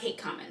a lot of hate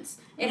comments.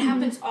 It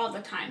happens all the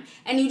time,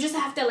 and you just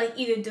have to like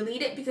either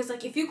delete it, because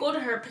like if you go to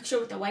her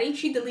picture with the wedding,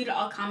 she deleted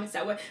all comments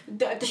that were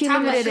the top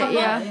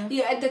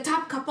couple. The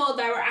top couple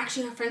that were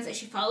actually her friends that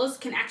she follows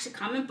can actually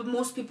comment, but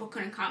most people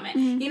couldn't comment.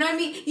 You know what I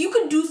mean? You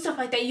could do stuff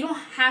like that. You don't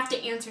have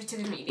to answer to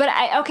the media. But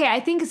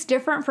I think it's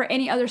different for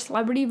any other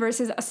celebrity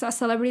versus a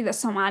celebrity that's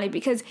Somali,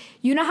 because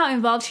you know how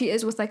involved she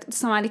is with like the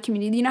Somali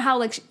community. You know how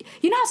like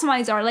you know how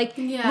Somalis are like.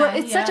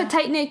 It's such a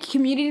tight knit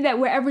community that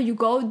wherever you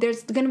go,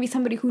 there's gonna be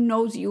somebody who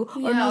knows you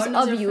or knows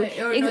of you.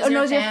 Or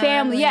knows your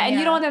family, and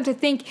you don't want them to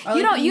think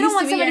you don't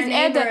want somebody's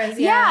neighbors,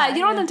 you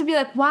don't want them to be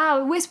like,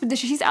 wow, whisper this.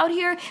 She's out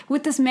here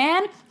with this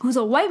man who's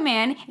a white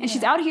man, and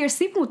she's out here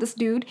sleeping with this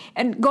dude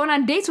and going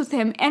on dates with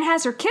him and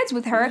has her kids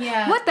with her.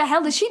 What the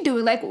hell is she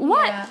doing? Like, what?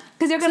 what?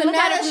 Because they're gonna look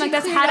at it from like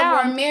that's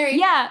haram. We're married.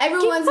 Yeah,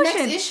 Everyone's keep next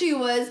pushing. issue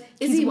was,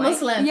 is He's he white.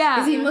 Muslim?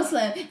 Yeah. Is he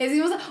Muslim? Is he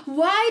Muslim?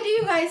 Why do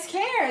you guys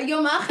care? Yo,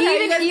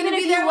 Even if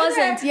he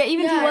wasn't,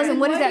 even if he wasn't,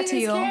 what is that to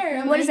you?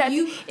 What is that?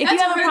 If you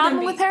have a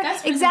problem with her,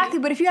 exactly.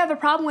 But if you have a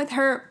problem with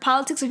her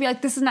politics, if you're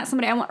like, this is not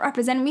somebody I want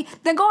representing me,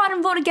 then go out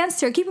and vote against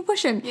her. Keep it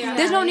pushing. Yeah.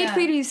 There's no need for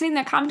you to be sitting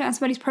there commenting on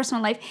somebody's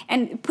personal life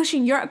and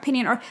pushing your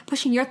opinion or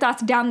pushing your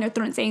thoughts down their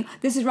throat and saying,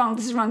 this is wrong,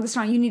 this is wrong, this is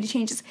wrong. You need to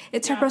change this.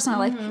 It's her personal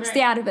life.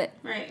 Stay out of it.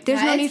 Right.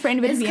 There's no need for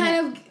anybody to be in it. It's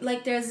kind of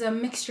like there's a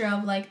mixture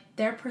of like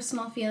their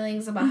personal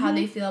feelings about how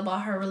they feel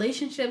about her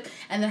relationship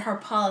and then her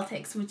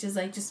politics, which is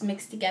like just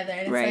mixed together.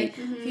 And it's like,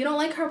 if you don't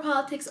like her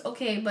politics,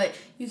 okay, but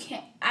you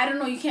can't, I don't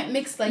know, you can't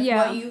mix like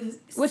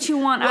what you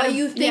want, what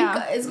you think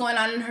is going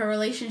on in her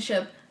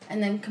relationship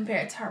and then compare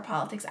it to her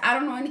politics. I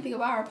don't know anything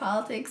about her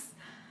politics.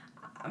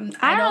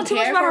 I don't know too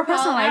much about her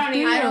personal life.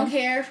 I don't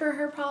care for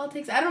her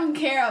politics. I don't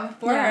care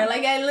for her.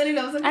 Like, I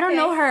literally was like, I don't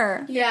know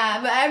her.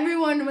 Yeah, but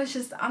everyone was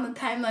just on the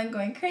timeline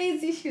going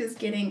crazy. She was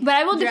getting But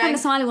I will defend a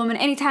Somali woman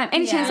anytime.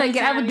 Any chance I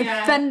get, I would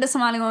defend a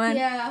Somali woman.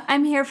 Yeah.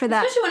 I'm here for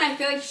that. Especially when I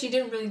feel like she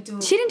didn't really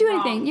do She didn't do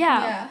wrong. anything.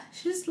 Yeah.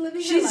 She's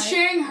living her life. She's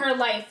sharing her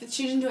life.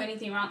 She didn't do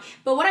anything wrong.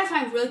 But what I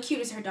find really cute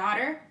is her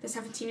daughter, the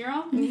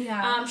 17-year-old.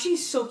 Yeah.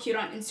 She's so cute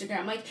on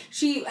Instagram. Like,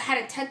 she had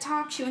a TED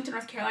Talk. She went to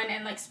North Carolina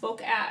and, like,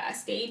 spoke at a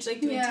stage, like,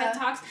 doing TED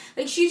Talks.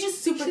 Like, she's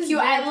just super cute.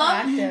 I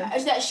love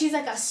that she's,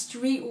 like, a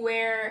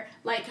streetwear,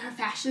 like, her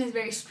fashion is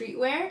very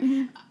streetwear.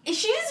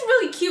 She's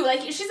really cute.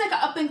 Like, she's, like, an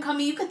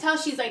up-and-coming. You could tell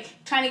she's,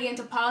 like, trying to get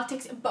into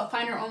politics, but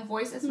find her own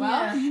voice as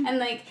well. And,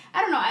 like,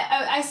 I don't know.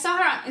 I saw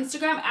her on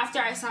Instagram after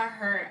I saw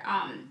her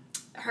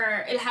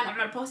Ilhan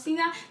Omar posting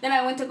that. Then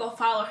I went to go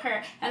follow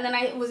her, and then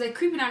I was like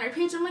creeping on her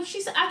page. I'm like,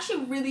 she's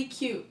actually really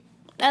cute.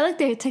 I like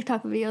their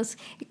TikTok videos.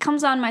 It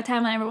comes on my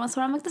timeline every once in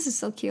a while. I'm like, this is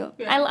so cute.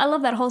 Yeah. I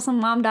love that wholesome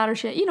mom-daughter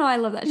shit. You know I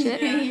love that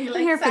shit. You're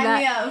I'm here for sign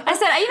me that. up. I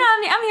said,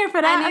 I'm here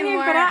for that. I'm here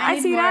for that. I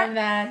see more that.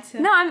 of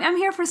that. No, I'm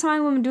here for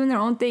Somali women doing their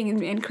own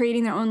thing and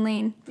creating their own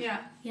lane. Yeah.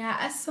 Yeah,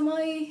 as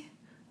Somali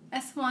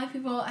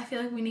people, I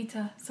feel like we need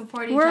to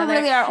support each We're other.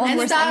 really our own and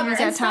worst stop, enemies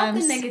and at stop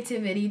times. the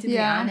negativity, to be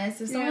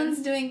honest. If someone's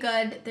doing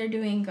good, they're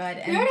doing good.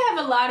 We And already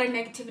have a lot of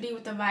negativity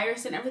with the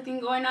virus and everything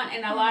going on,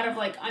 and a lot of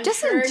like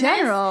Just in unsureness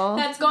general.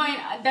 that's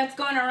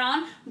going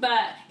around.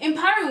 But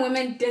empowering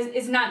women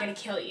is not going to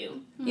kill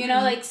you. You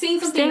know, like saying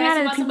something Staying nice out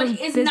of about somebody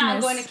people's is not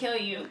business. going to kill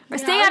you. Or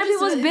staying out of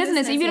people's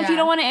business, even if you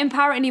don't want to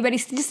empower anybody,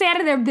 just stay out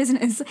of their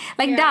business.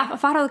 Like,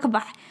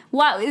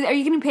 wow, are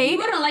you getting paid? You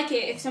wouldn't like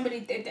it if somebody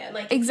did that.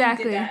 Like,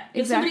 Exactly. If you did that.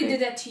 If somebody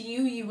did that to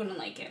you, you wouldn't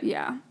like it.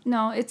 Yeah.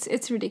 No,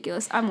 it's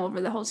ridiculous. I'm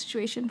over the whole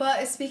situation.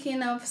 But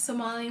speaking of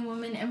Somali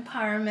women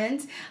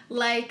empowerment,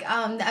 like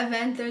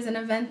there's an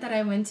event that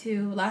I went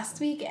to last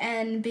week,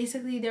 and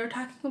basically they were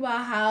talking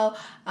about how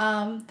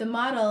the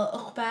model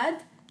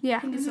Uqbad, Yeah. I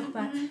think it's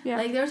Uqbad, Yeah.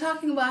 like they were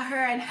talking about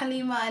her and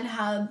Halima and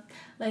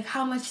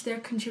how much they're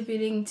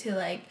contributing to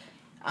like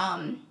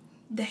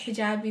the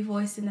hijabi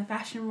voice in the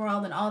fashion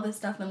world and all this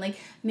stuff, and like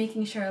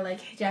making sure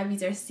like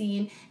hijabis are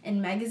seen in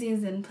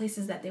magazines and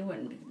places that they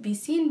wouldn't be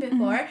seen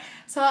before.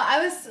 So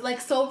I was like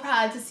so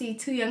proud to see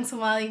two young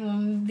Somali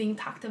women being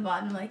talked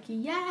about, and I'm like,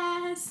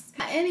 yes.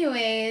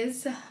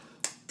 Anyways,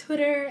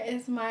 Twitter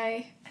is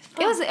my...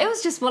 It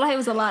was just it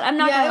was a lot. I'm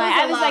not gonna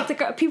lie. I was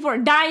like, people are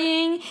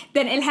dying.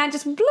 Then Ilhan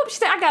just bloop. She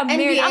said, "I got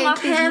married. I'm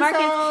off these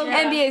markets.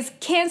 NBA is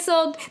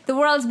canceled. The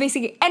world's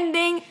basically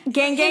ending.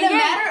 Gang. In a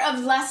matter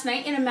of last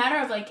night, in a matter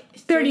of like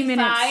 30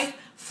 minutes,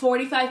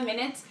 45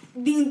 minutes,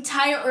 the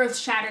entire earth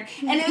shattered.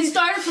 And it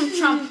started from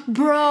Trump.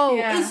 Bro.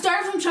 Yeah. It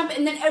started from Trump,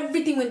 and then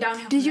everything went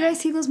downhill. Did you guys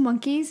see those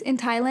monkeys in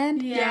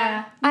Thailand?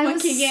 Yeah. I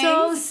was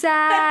so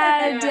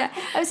sad. Yeah.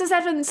 I was so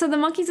sad. So the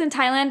monkeys in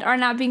Thailand are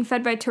not being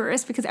fed by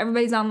tourists because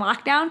everybody's on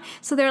lockdown.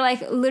 So they're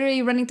like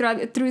literally running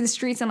through the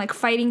streets and like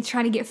fighting,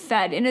 trying to get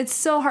fed. And it's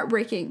so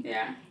heartbreaking.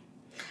 Yeah.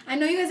 I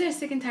know you guys are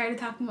sick and tired of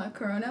talking about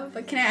Corona,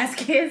 but can I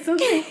ask you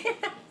something?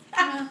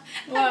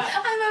 What?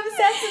 I'm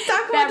obsessed with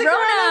talking That about the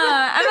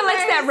Rona. Emma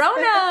likes that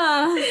Rona.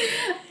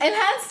 And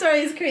Han's story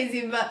is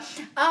crazy, but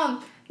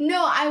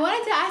no, I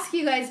wanted to ask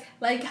you guys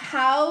like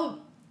how,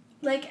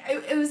 like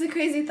it was a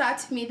crazy thought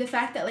to me, the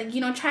fact that like,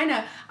 you know,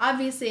 China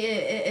obviously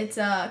it's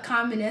a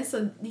communist,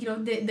 so you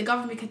know the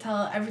government can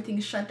tell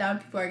everything's shut down,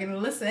 people are gonna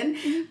listen,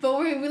 but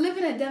we live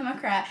in a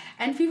democrat,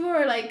 and people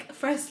were like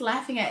first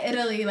laughing at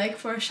Italy like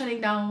for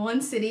shutting down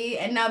one city,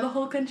 and now the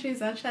whole country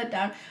is on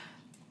shutdown.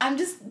 I'm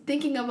just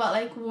thinking about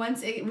like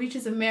once it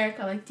reaches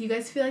America, like do you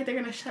guys feel like they're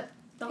gonna shut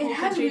the whole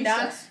country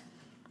down?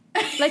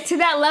 Like to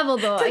that level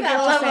though. To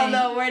that level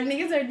though, where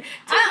niggas are.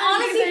 I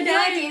honestly feel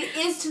like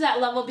it is to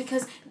that level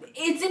because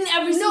it's in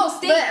every single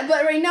state.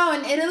 but right now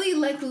in Italy,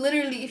 like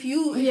literally, if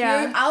you're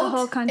out, the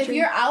whole country. if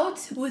you're out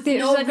with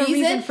There's no like a reason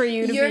reason for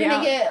you to you're be gonna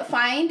out. get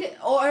fined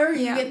or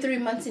you get 3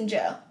 months in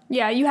jail.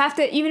 Yeah, you have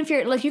to, even if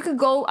you're like, you could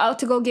go out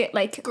to go get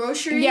like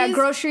Groceries. Yeah,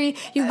 grocery.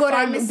 You go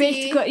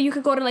pharmacy. you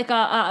could go to like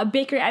a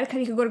bakery.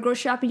 You could go to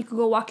grocery shopping. You could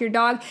go walk your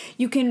dog.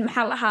 You can be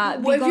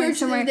going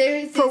somewhere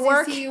for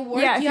work.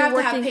 Yeah, if you're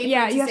working.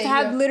 Yeah, you have to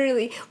have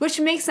literally, which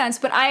makes sense.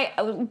 But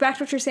back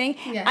to what you're saying.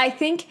 Yeah. I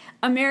think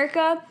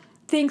America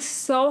think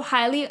so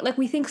highly, like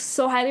we think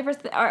so highly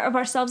of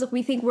ourselves, like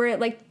we think we're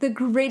like the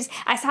greatest.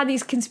 I saw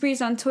these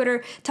conspiracies on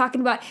Twitter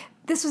talking about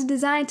this was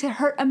designed to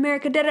hurt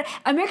America.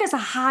 America's a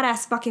hot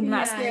ass fucking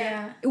mess.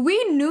 Yeah. We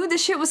knew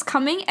this shit was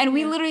coming, and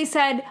we literally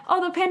said, "Oh,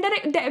 the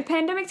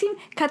pandemic team,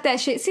 cut that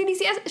shit.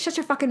 CDC, shut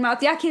your fucking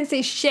mouth. Y'all can't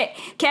say shit,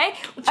 okay?"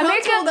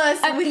 Trump told us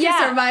we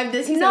can survive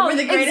this. He said we're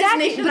the greatest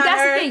nation on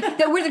earth. The thing,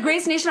 that we're the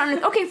greatest nation on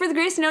earth. Okay, for the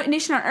greatest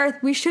nation on earth,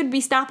 we should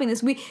be stopping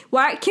this.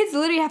 Why kids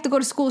literally have to go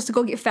to schools to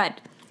go get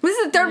fed. This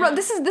is the third world.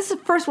 This is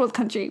first world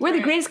country. We're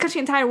the greatest country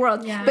in the entire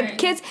world. Yeah. But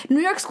kids, New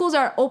York schools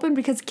are open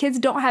because kids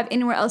don't have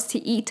anywhere else to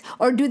eat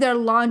or do their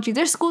laundry.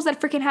 There's schools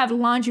that freaking have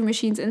laundry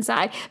machines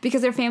inside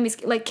because their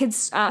families, like kids,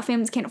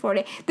 families can't afford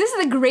it. This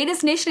is the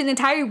greatest nation in the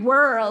entire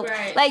world.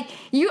 Right. Like,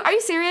 are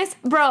you serious,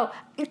 bro?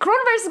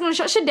 Coronavirus is gonna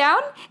shut shit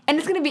down, and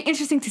it's gonna be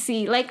interesting to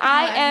see. Like,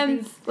 I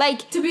am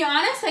like, to be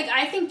honest, like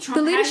I think Trump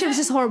the leadership is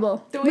just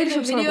horrible. The way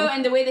the video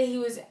and the way that he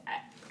was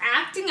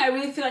acting, I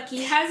really feel like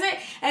he has it.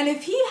 And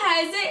if he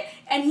has it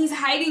and he's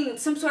hiding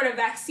some sort of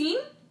vaccine,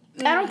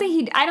 I don't think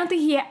he's hiding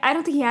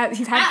any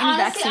vaccine. I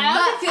honestly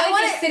feel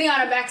like he's sitting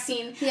on a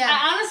vaccine. Yeah.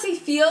 I honestly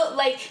feel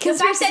like the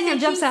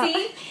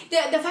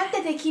fact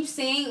that they keep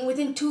saying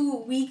within 2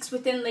 weeks,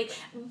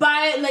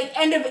 by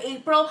end of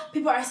April,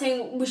 people are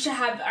saying we should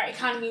have our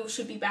economy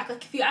should be back.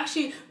 Like if you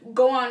actually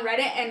go on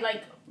Reddit and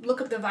look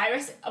up the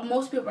virus,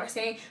 most people are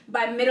saying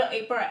by middle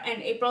April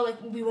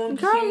we won't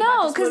be hearing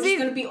about this. We're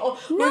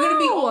gonna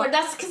be over.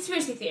 That's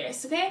conspiracy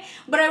theorists, okay?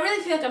 But I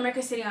really feel like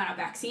America's sitting on a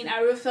vaccine. I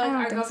really feel like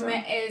our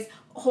government is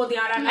holding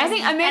out on us. I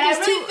think America's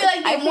and I really feel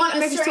like they want a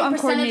certain percentage of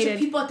uncoordinated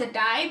people to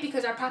die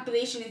because our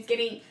population is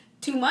getting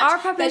too much. Our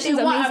population is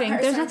amazing.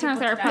 There's nothing wrong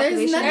with our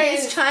population.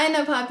 It's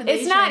China population.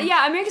 It's not.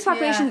 Yeah, America's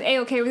population is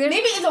a-okay. Maybe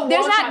it's a world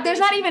population. There's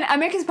not even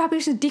America's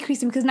population is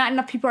decreasing because not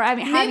enough people are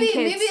having kids.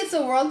 Maybe it's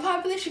a world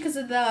population because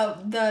of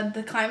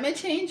the climate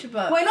change.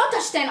 But why not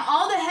understand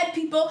all the head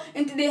people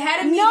and they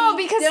had a meeting. No,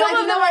 because some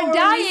of them are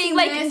dying.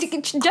 Like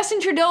this.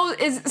 Justin Trudeau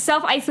is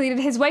self-isolated.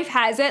 His wife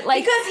has it.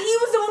 Like because he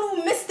was the one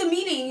who missed the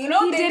meeting. You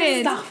know, he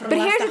didn't. But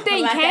here's the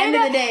thing,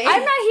 Canada.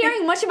 I'm not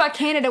hearing much about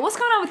Canada. What's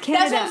going on with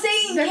Canada? That's what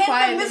I'm saying.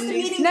 Canada missed the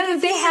meeting. No,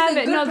 they have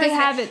it. No, they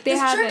have it. Does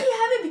Turkey have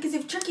it? Because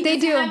if Turkey they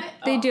doesn't have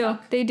it...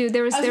 They do.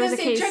 There was a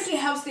case. Turkey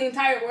helps the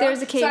entire world. There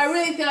was a case. So I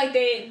really feel like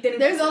they didn't...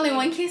 There's only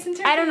one case in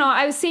Turkey? I don't know.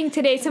 I was seeing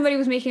today, somebody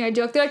was making a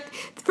joke. They're like,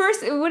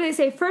 first, what did they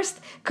say?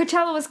 First,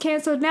 Coachella was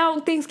canceled. Now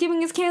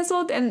Thanksgiving is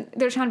canceled. And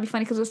they're trying to be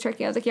funny because it was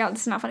Turkey. I was like, yeah,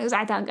 this is not funny. It was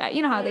Atanga.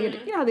 You know how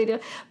they do.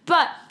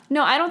 But...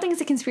 no, I don't think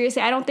it's a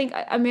conspiracy. I don't think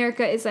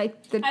America is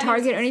like the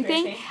target or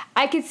anything.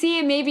 I could see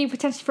it maybe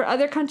potentially for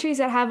other countries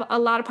that have a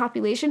lot of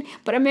population,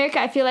 but America,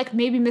 I feel like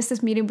maybe missed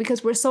this meeting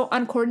because we're so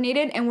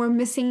uncoordinated and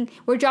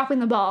we're dropping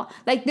the ball.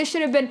 Like this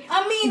should have been.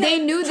 I mean, they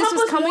knew Trump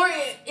this was coming.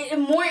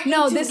 More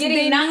into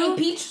getting not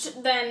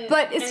impeached than.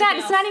 But it's not.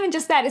 It's not even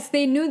just that. It's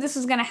they knew this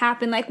was gonna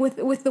happen. Like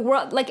with the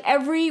world, like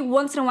every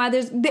once in a while,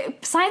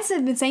 science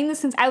has been saying this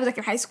since I was like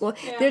in high school.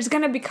 Yeah. There's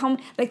gonna become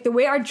like the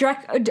way our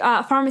direct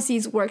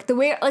pharmacies work, the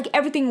way like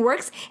everything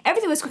works,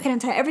 everything was quick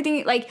and tight.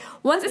 Everything like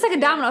once it's like a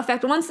domino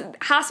effect. Once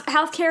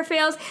healthcare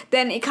fails,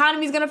 then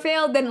economy's gonna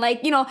fail. Then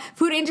like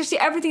food industry,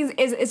 everything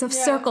is a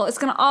circle. It's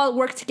gonna all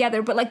work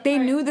together. But like they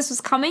knew this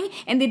was coming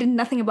and they did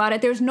nothing about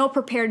it. There's no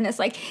preparedness.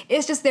 Like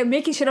it's just they're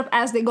making shit up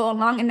as they go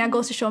along, and that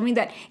goes to show me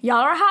that y'all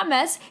are a hot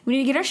mess. We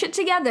need to get our shit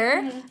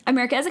together. Mm-hmm.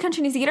 America as a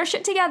country needs to get our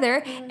shit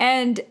together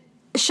and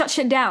shut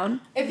shit down.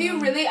 If you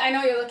really, I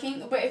know you're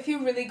looking, but if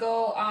you really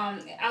go,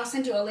 I'll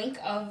send you a link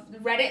of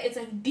Reddit. It's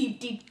like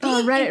deep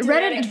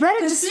Reddit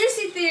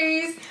conspiracy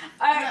theories.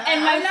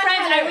 And my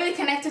friends, I really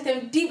connect with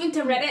them deep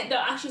into Reddit. They'll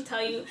actually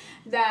tell you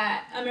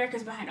that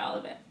America's behind all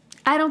of it.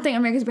 I don't think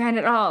America's behind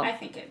it at all. I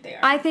think they are.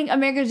 I think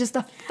America's just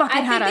a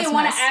fucking hot ass mess. I think they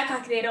want to act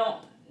like they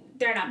don't.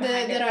 They're not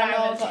behind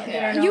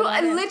it. You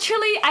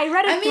literally, I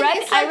read a thread.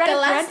 It's like the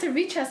last to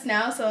reach us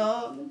now,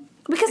 so.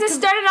 Because it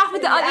started off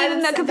with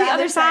the complete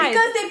other side.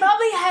 Because they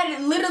probably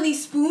had literally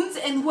spoons,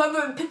 and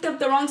whoever picked up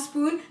the wrong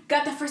spoon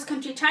got the first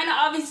country. China,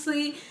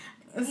 obviously.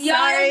 Y'all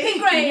didn't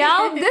pick right.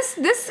 Y'all,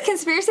 this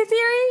conspiracy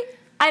theory.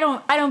 I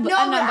don't. No, but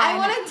I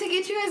wanted to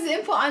get you guys'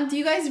 input on. Do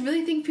you guys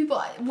really think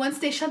people, once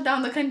they shut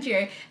down the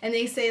country and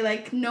they say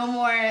like no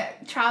more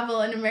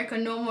travel in America,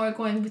 no more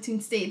going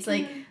between states,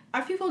 like.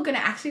 Are people gonna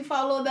actually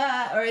follow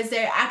that, or is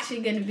there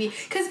actually gonna be?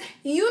 Because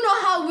you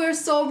know how we're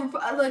so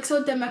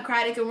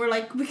democratic and we're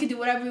like we can do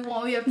whatever we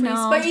want. We have free speech.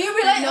 But you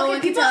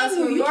realize people in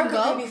New York are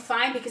gonna be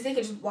fine because they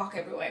can just walk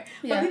everywhere.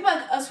 Yeah. But people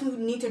like us who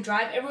need to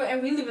drive everywhere,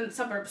 and we live in the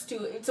suburbs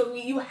too, so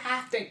you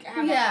have to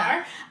have a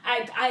car.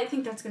 I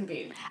think that's gonna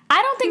be.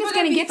 I don't think it's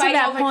gonna get to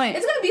that point.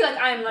 It's gonna be like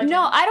I Am Legend.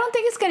 No, I don't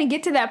think it's gonna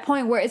get to that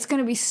point where it's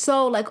gonna be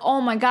so like,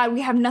 oh my god,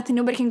 we have nothing,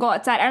 nobody can go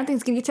outside. I don't think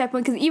it's gonna get to that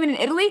point because even in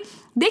Italy,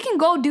 they can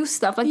go do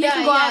stuff. Like they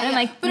can go out and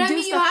like. But I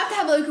mean, you have to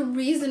have like a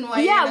reason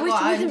why. Yeah,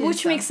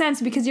 which makes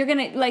sense because you're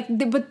gonna like.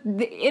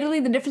 Italy,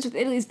 the difference with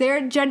Italy is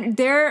their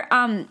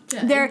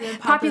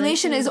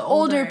population is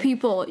older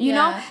people. You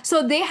know,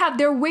 so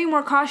they're way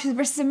more cautious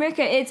versus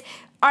America. It's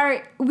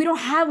we don't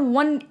have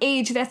one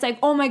age that's like,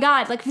 oh my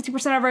god, like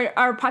 50% of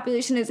our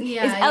population is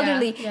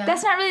elderly. Yeah.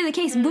 That's not really the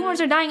case.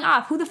 Boomers are dying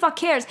off. Who the fuck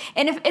cares?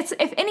 And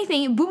if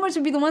anything, boomers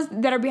would be the ones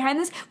that are behind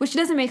this, which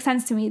doesn't make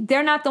sense to me.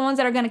 They're not the ones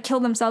that are gonna kill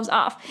themselves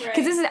off,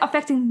 because this is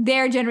affecting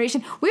their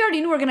generation. We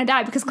already knew we're gonna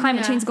die because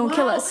climate change is gonna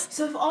kill us.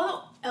 So if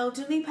all the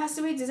elderly pass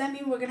away, does that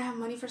mean we're gonna have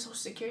money for Social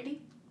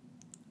Security?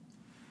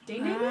 I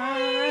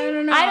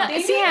don't know. I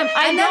don't see him.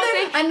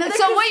 Another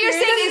So what you're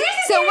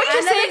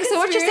saying is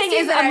what you're saying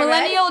is a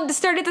millennial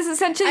started this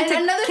essentially to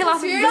kill off.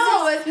 The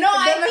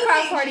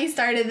Democrat Party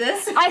started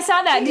this. I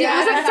saw that. Dude.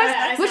 Yeah, It was I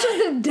saw it. which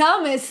is the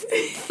dumbest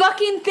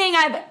fucking thing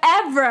I've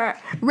ever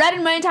read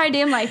in my entire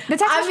damn life. The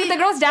text with the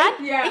girl's dad.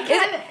 Yeah.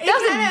 That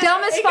was the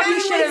dumbest fucking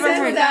shit I've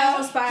ever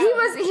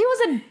heard. He was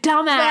a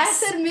dumbass. But I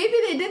said maybe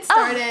they did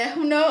start it.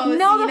 Who knows?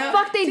 No, the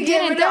fuck they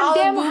didn't. They're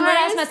damn hard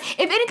ass boomers. nuts.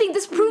 If anything,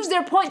 this proves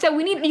their point that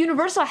we need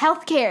universal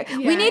health care.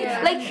 We need,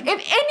 if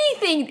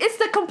anything, it's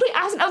the complete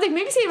opposite. I was like,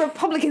 maybe say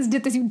Republicans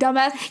did this, you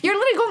dumbass. You're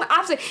literally going the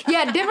opposite.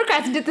 Yeah,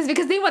 Democrats did this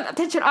because they want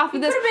attention off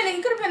of this.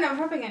 He could have been a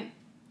Republican.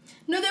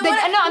 No,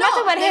 I'm not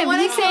talking about him.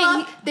 He's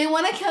saying they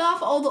want to kill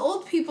off all the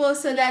old people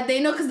so that they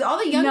know, because all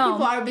the young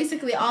people are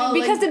basically all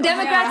because the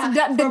Democrats,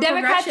 the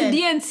Democrats,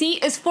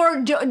 DNC is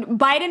for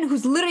Biden,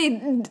 who's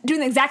literally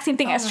doing the exact same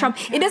thing as Trump.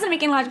 God. It doesn't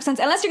make any logical sense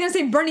unless you're gonna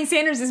say Bernie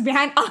Sanders is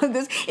behind all of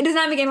this. It does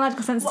not make any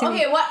logical sense to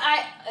me.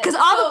 Because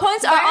all the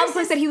points are all the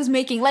points that he was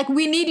making. Like,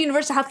 we need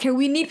universal health care.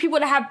 We need people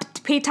to have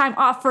to pay time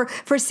off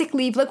for sick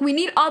leave. Like, we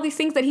need all these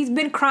things that he's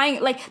been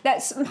crying, like,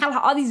 that how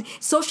all these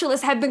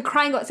socialists have been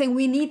crying about, saying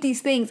we need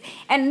these things.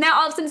 And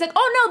now all of a sudden it's like,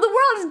 oh no, the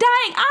world is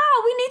dying.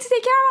 We need to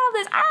take care of all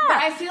this. But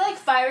I feel like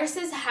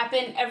viruses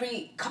happen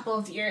every couple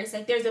of years.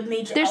 Like, there's a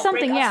major outbreak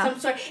something, of some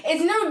sort.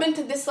 It's never been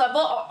to this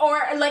level,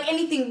 or like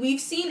anything we've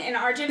seen in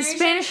our generation. The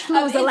Spanish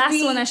flu was the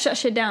last one that shut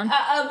shit down.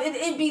 Of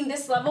it being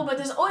this level, but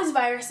there's always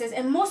viruses,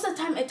 and most of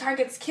the time it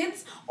targets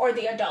kids or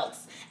the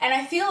adults. And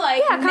I feel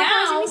like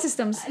compromising immune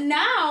systems.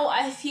 Now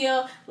I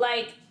feel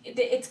like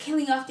it's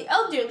killing off the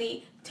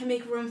elderly to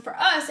make room for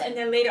us, and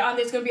then later on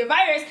there's going to be a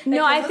virus.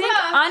 No, I think,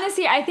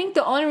 honestly,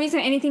 the only reason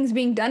anything's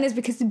being done is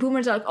because the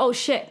boomers are like, oh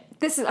shit,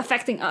 this is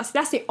affecting us.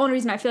 That's the only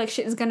reason I feel like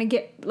shit is going to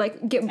get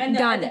done. And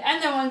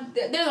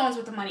they're the ones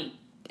with the money.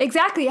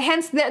 Exactly.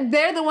 Hence,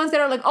 they're the ones that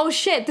are like, oh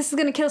shit, this is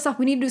gonna kill us off.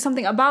 We need to do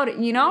something about it,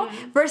 you know?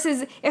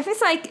 Versus if it's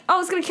like, oh,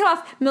 it's gonna kill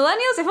off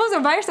millennials. If it was a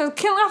virus that was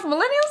killing off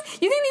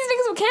millennials, you think these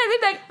niggas will care? They'd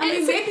be like, I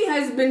mean, vaping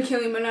has been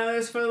killing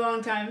millennials for a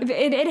long time.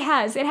 It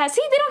has. See,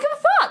 they don't give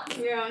a fuck.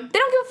 Yeah. They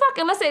don't give a fuck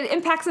unless it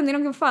impacts them. They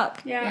don't give a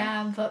fuck.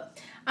 Yeah,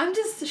 but I'm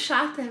just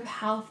shocked at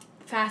how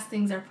fast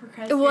things are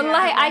progressing. Well,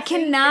 I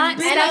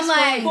cannot. And I'm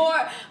like,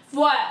 for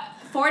what?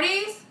 4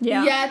 days?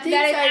 Yeah, that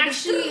it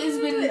actually has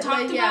been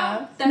talked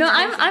about. No,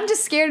 I'm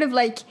just scared of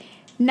like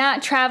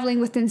not traveling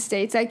within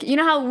states. Like, you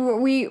know how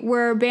we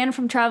were banned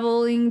from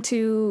traveling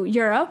to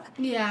Europe?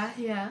 Yeah.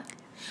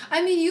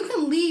 I mean, you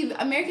can leave.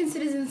 American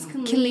citizens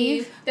can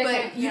leave, but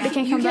they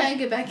can't come back. Can't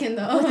get back in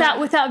though.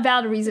 Without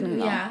valid reasoning.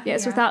 Though.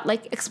 Yes, without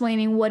like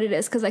explaining what it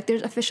is, because like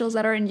there's officials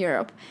that are in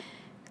Europe,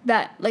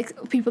 that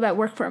like people that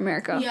work for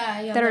America,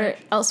 that are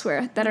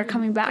elsewhere that are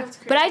coming back.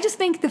 But I just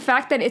think the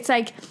fact that it's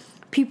like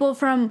people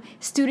from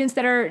students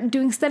that are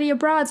doing study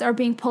abroads are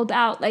being pulled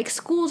out. Like,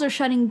 schools are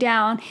shutting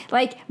down.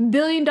 Like,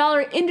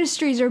 billion-dollar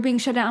industries are being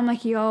shut down. I'm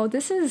like, yo,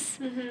 this is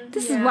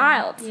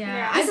wild.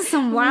 Yeah. This is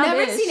some wild. I've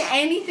never seen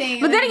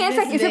anything. But then again, it's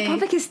like, is it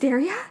public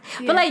hysteria?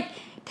 Yeah. But like,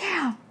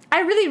 damn.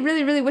 I really,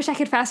 really, really wish I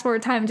could fast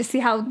forward time to see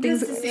how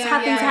things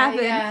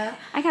happen. Yeah.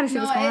 I gotta see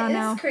what's going on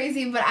now. It's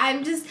crazy, but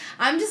I'm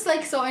just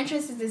like so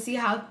interested to see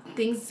how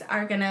things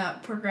are gonna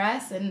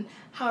progress and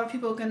how are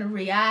people gonna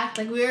react.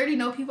 Like, we already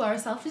know people are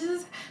selfish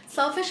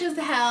as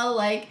hell.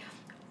 Like,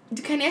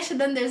 Kanye,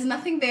 then there's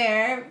nothing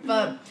there,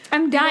 but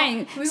I'm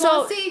dying. We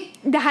won't see.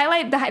 Not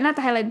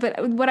the highlight,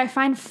 but what I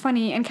find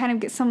funny and kind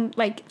of get some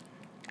like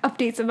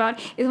updates about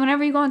is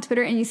whenever you go on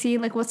Twitter and you see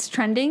like what's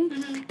trending,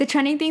 the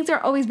trending things are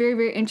always very,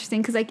 very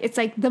interesting because like it's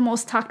like the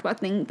most talked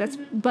about thing that's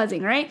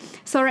buzzing, right?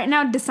 So right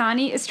now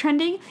Dasani is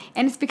trending,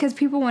 and it's because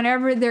people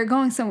whenever they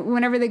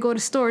go to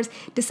stores,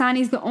 Dasani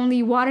is the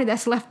only water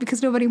that's left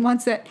because nobody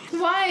wants it.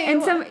 Why?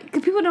 And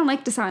because people don't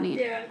like Dasani.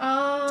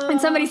 Yeah.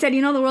 And somebody said,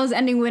 you know, the world's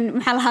ending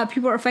when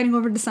people are fighting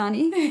over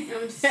Dasani.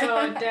 I'm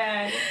so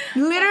dead.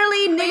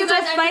 Literally, niggas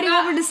are fighting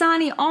over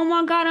Dasani. Oh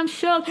my god, I'm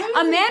shook.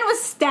 A man was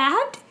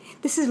stabbed.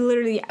 This is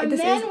literally... A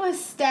man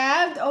was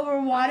stabbed over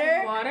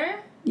water?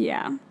 Water?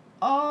 Yeah.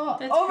 Oh,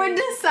 over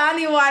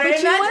Dasani water. But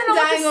Imagine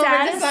dying over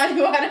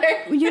Dasani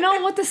water. You know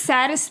what the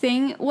saddest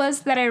thing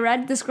was that I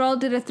read? This girl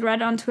did a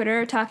thread on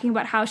Twitter talking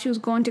about how she was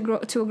going to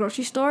a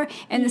grocery store,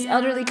 and this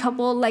elderly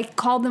couple like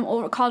called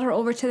her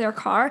over to their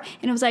car,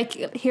 and it was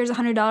like, here's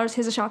 $100,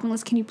 here's a shopping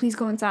list, can you please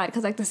go inside,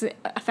 because like this is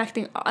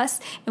affecting us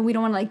and we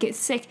don't want to like get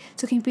sick,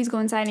 so can you please go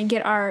inside and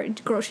get our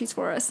groceries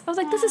for us? I was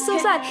like, this is so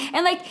sad.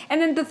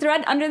 And then the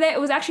thread under that, it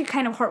was actually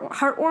kind of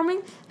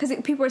heartwarming, because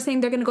people were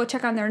saying they're gonna go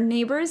check on their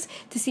neighbors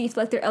to see if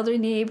like their elderly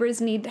elderly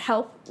neighbors need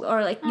help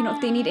or like, you know,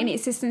 if they need any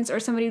assistance or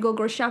somebody to go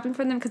grocery shopping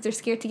for them because they're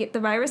scared to get the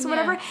virus or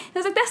whatever. And I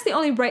was like, that's the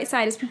only bright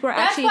side is people are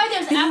That's actually why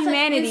there's the apps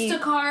humanity.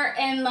 like Instacart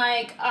and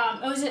like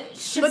was it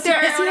But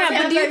they're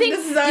but do you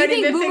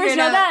think boomers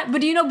know that?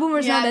 But do you know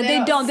boomers know that?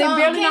 They don't. They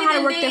barely know how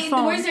to work their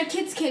phone. Where's their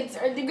kids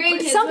or the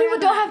grandkids? Some people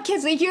don't have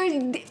kids. Like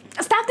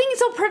stop thinking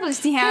so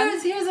privileged,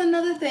 Tihan. Here's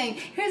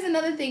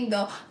another thing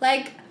though.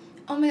 Like,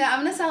 oh my god,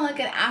 I'm gonna sound like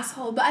an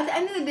asshole, but at the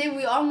end of the day,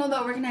 we all know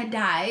that we're gonna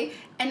die.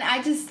 And I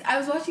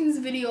was watching this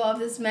video of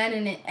this man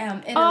in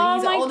Italy. He's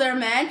an older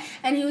man,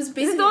 and he was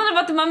basically... This is the one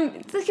about the mom... He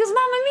was,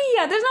 Mamma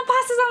Mia, there's no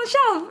pastas on the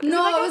shelf.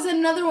 No, it was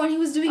another one. He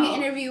was doing an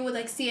interview with,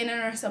 like,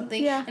 CNN or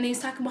something. Yeah. And he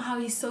was talking about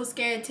how he's so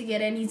scared to get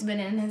in. He's been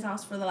in his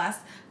house for the last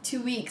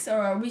 2 weeks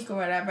or a week or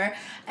whatever.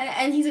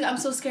 And he's like, I'm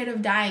so scared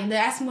of dying. They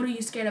asked him, what are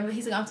you scared of?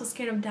 He's like, I'm so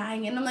scared of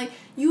dying. And I'm like,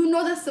 you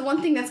know that's the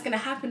one thing that's going to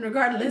happen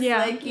regardless. Yeah.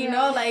 Like, you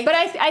know, like... But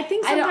I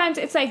think sometimes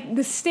it's, like,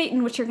 the state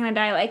in which you're going to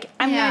die. Like,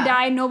 I'm going to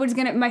die. Nobody's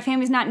going to... My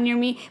family's not near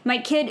me. My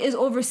kid is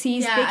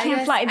overseas. Yeah, they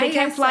can't fly. They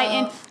can't fly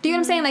in. Do you know what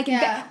I'm saying?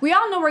 Like, we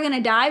all know we're going to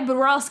die, but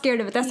we're all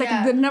scared of it. That's,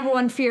 like, the number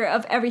one fear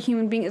of every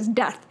human being is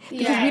death.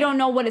 Because we don't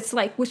know what it's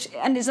like, which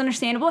and is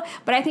understandable.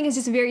 But I think it's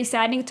just very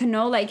saddening to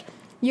know, like,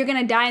 you're going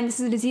to die and this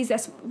is a disease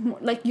that's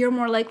like you're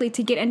more likely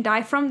to get and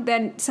die from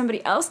than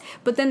somebody else.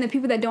 But then the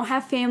people that don't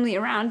have family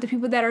around, the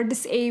people that are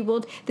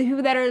disabled, the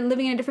people that are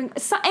living in a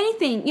different,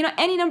 anything, you know,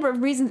 any number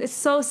of reasons, it's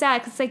so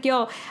sad. 'Cause it's like,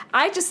 yo,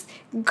 I just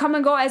come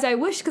and go as I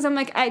wish because I'm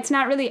like, it's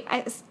not really,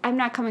 I'm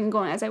not coming and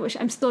going as I wish.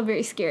 I'm still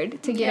very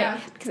scared to get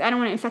it because I don't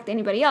want to infect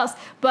anybody else.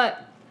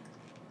 But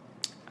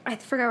I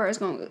forgot where I was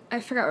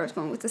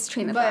going with this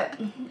train of thought.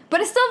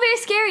 But it's still very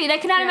scary. And I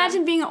cannot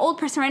imagine being an old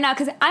person right now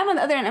because I'm on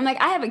the other end. I'm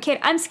like, I have a kid.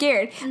 I'm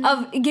scared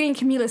of getting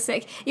Camila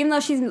sick. Even though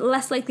she's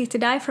less likely to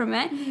die from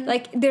it.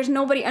 Like, there's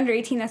nobody under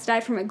 18 that's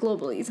died from it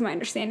globally, is my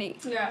understanding.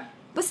 Yeah.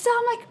 But still,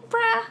 I'm like,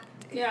 bruh.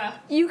 Yeah.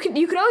 You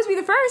could always be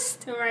the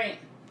first. Right.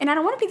 And I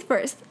don't want to be the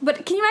first.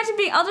 But can you imagine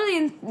being elderly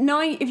and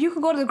knowing if you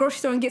could go to the grocery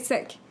store and get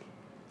sick?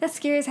 That's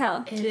scary as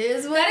hell. It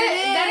is what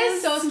That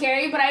is so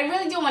scary, but I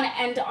really don't want to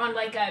end on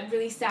like a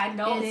really sad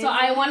note. So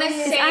I want to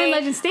say I'm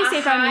Legend. Stay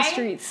safe out in the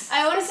streets.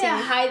 I want to say a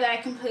hi that I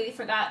completely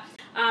forgot.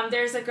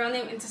 There's a girl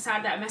named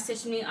Intisar that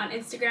messaged me on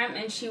Instagram,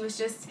 and she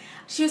was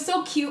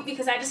so cute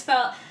because I just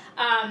felt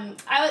I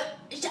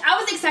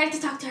was excited to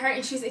talk to her,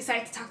 and she was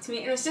excited to talk to me.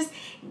 And it was just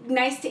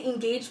nice to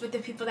engage with the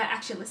people that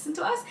actually listen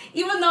to us,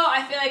 even though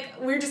I feel like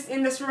we're just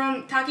in this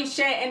room talking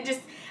shit and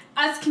just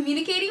us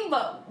communicating,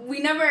 but we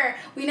never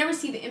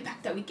see the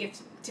impact that we give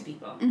to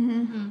people.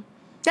 Mm-hmm.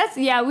 That's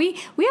we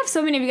have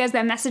so many of you guys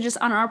that message us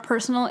on our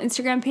personal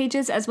Instagram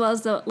pages as well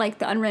as the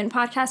Unwritten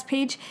podcast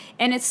page,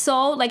 and it's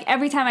so like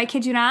every time, I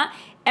kid you not,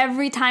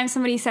 every time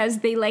somebody says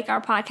they like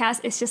our podcast,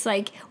 it's just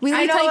like we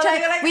literally tell each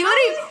other. Like, we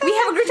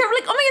have a group chat. We're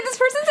like, oh my god, this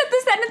person said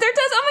this, that, and the third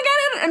to us. Oh my god,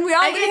 and we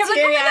all have like,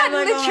 oh my god,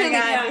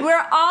 literally,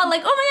 we're all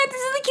like, oh my god,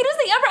 this is the cutest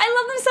thing ever. I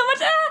love them so much.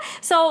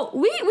 So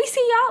we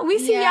see y'all. We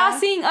see y'all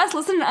seeing us,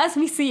 listening to us.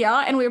 We see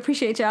y'all, and we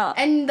appreciate y'all.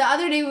 And the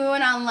other day we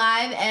went on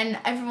live, and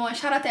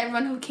shout out to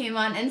everyone who came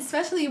on, and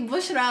especially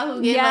Bushra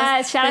who gave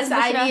us this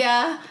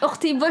idea.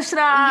 Ukhti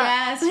Bushra.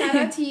 Yes, shout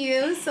out to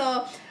you.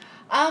 So.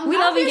 We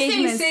love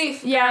engagement.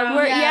 Safe,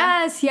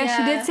 yes, she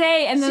did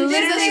say, and then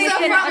literally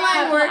within a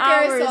couple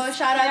hours, so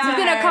shout out to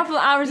within a couple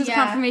of hours, there's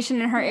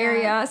confirmation in her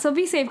area. So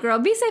be safe, girl.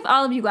 Be safe,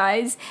 all of you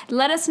guys.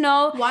 Let us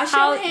know wash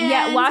your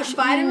hands. Wash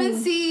vitamin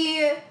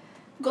C.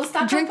 Go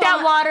stock drink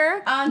that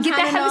water. Get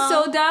that heavy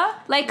soda.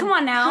 Like, come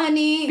on now.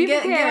 Honey, be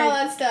prepared. Get all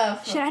that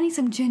stuff. Shit, I need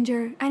some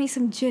ginger. Yeah, I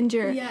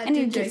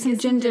need to get some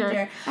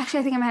ginger. Actually,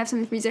 I think I might have some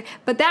in the freezer.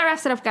 But that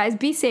wraps it up, guys.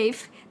 Be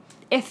safe.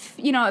 If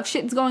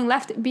shit's going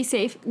left, be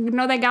safe.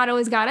 Know that God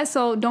always got us,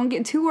 so don't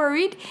get too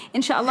worried.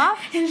 Inshallah.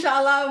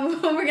 Inshallah,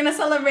 we're gonna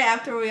celebrate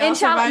after we all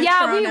survive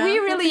Corona. we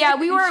really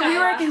we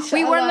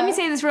were. Let me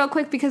say this real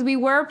quick because we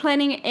were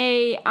planning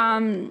a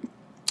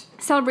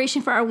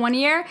celebration for our 1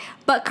 year,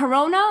 but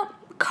Corona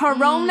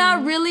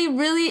really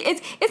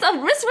it's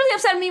really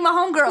upsetting me and my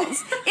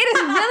homegirls. It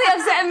is really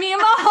upsetting me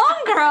and my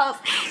homegirls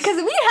because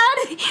we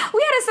had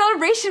a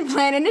celebration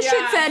plan and this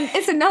shit said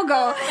it's a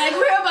no-go. Like we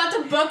were about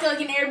to book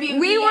like an Airbnb.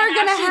 We were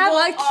gonna have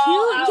a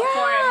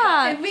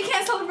cute If we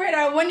can't celebrate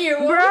our 1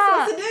 year, what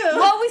are we supposed to do?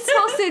 What are we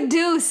supposed to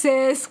do,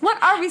 sis?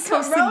 What are we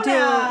supposed to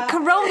do?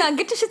 Corona,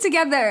 get your shit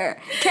together,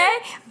 okay?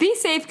 Be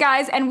safe,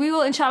 guys, and we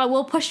will, inshallah,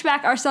 we'll push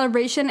back our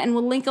celebration and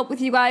we'll link up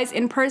with you guys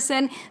in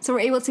person so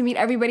we're able to meet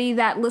everybody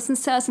that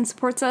listens to us and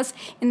supports us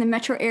in the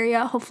metro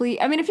area.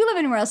 Hopefully, I mean, if you live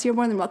anywhere else, you're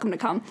more than welcome to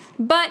come.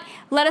 But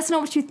let us know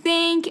what you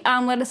think.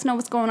 Let us know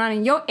what's going on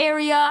in your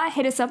area.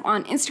 Hit us up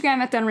on Instagram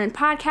at The Unwritten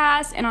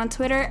Podcast and on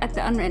Twitter at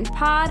The Unwritten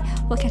Pod.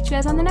 We'll catch you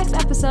guys on the next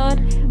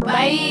episode.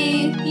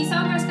 Bye. Peace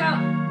out, Girl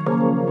Scout.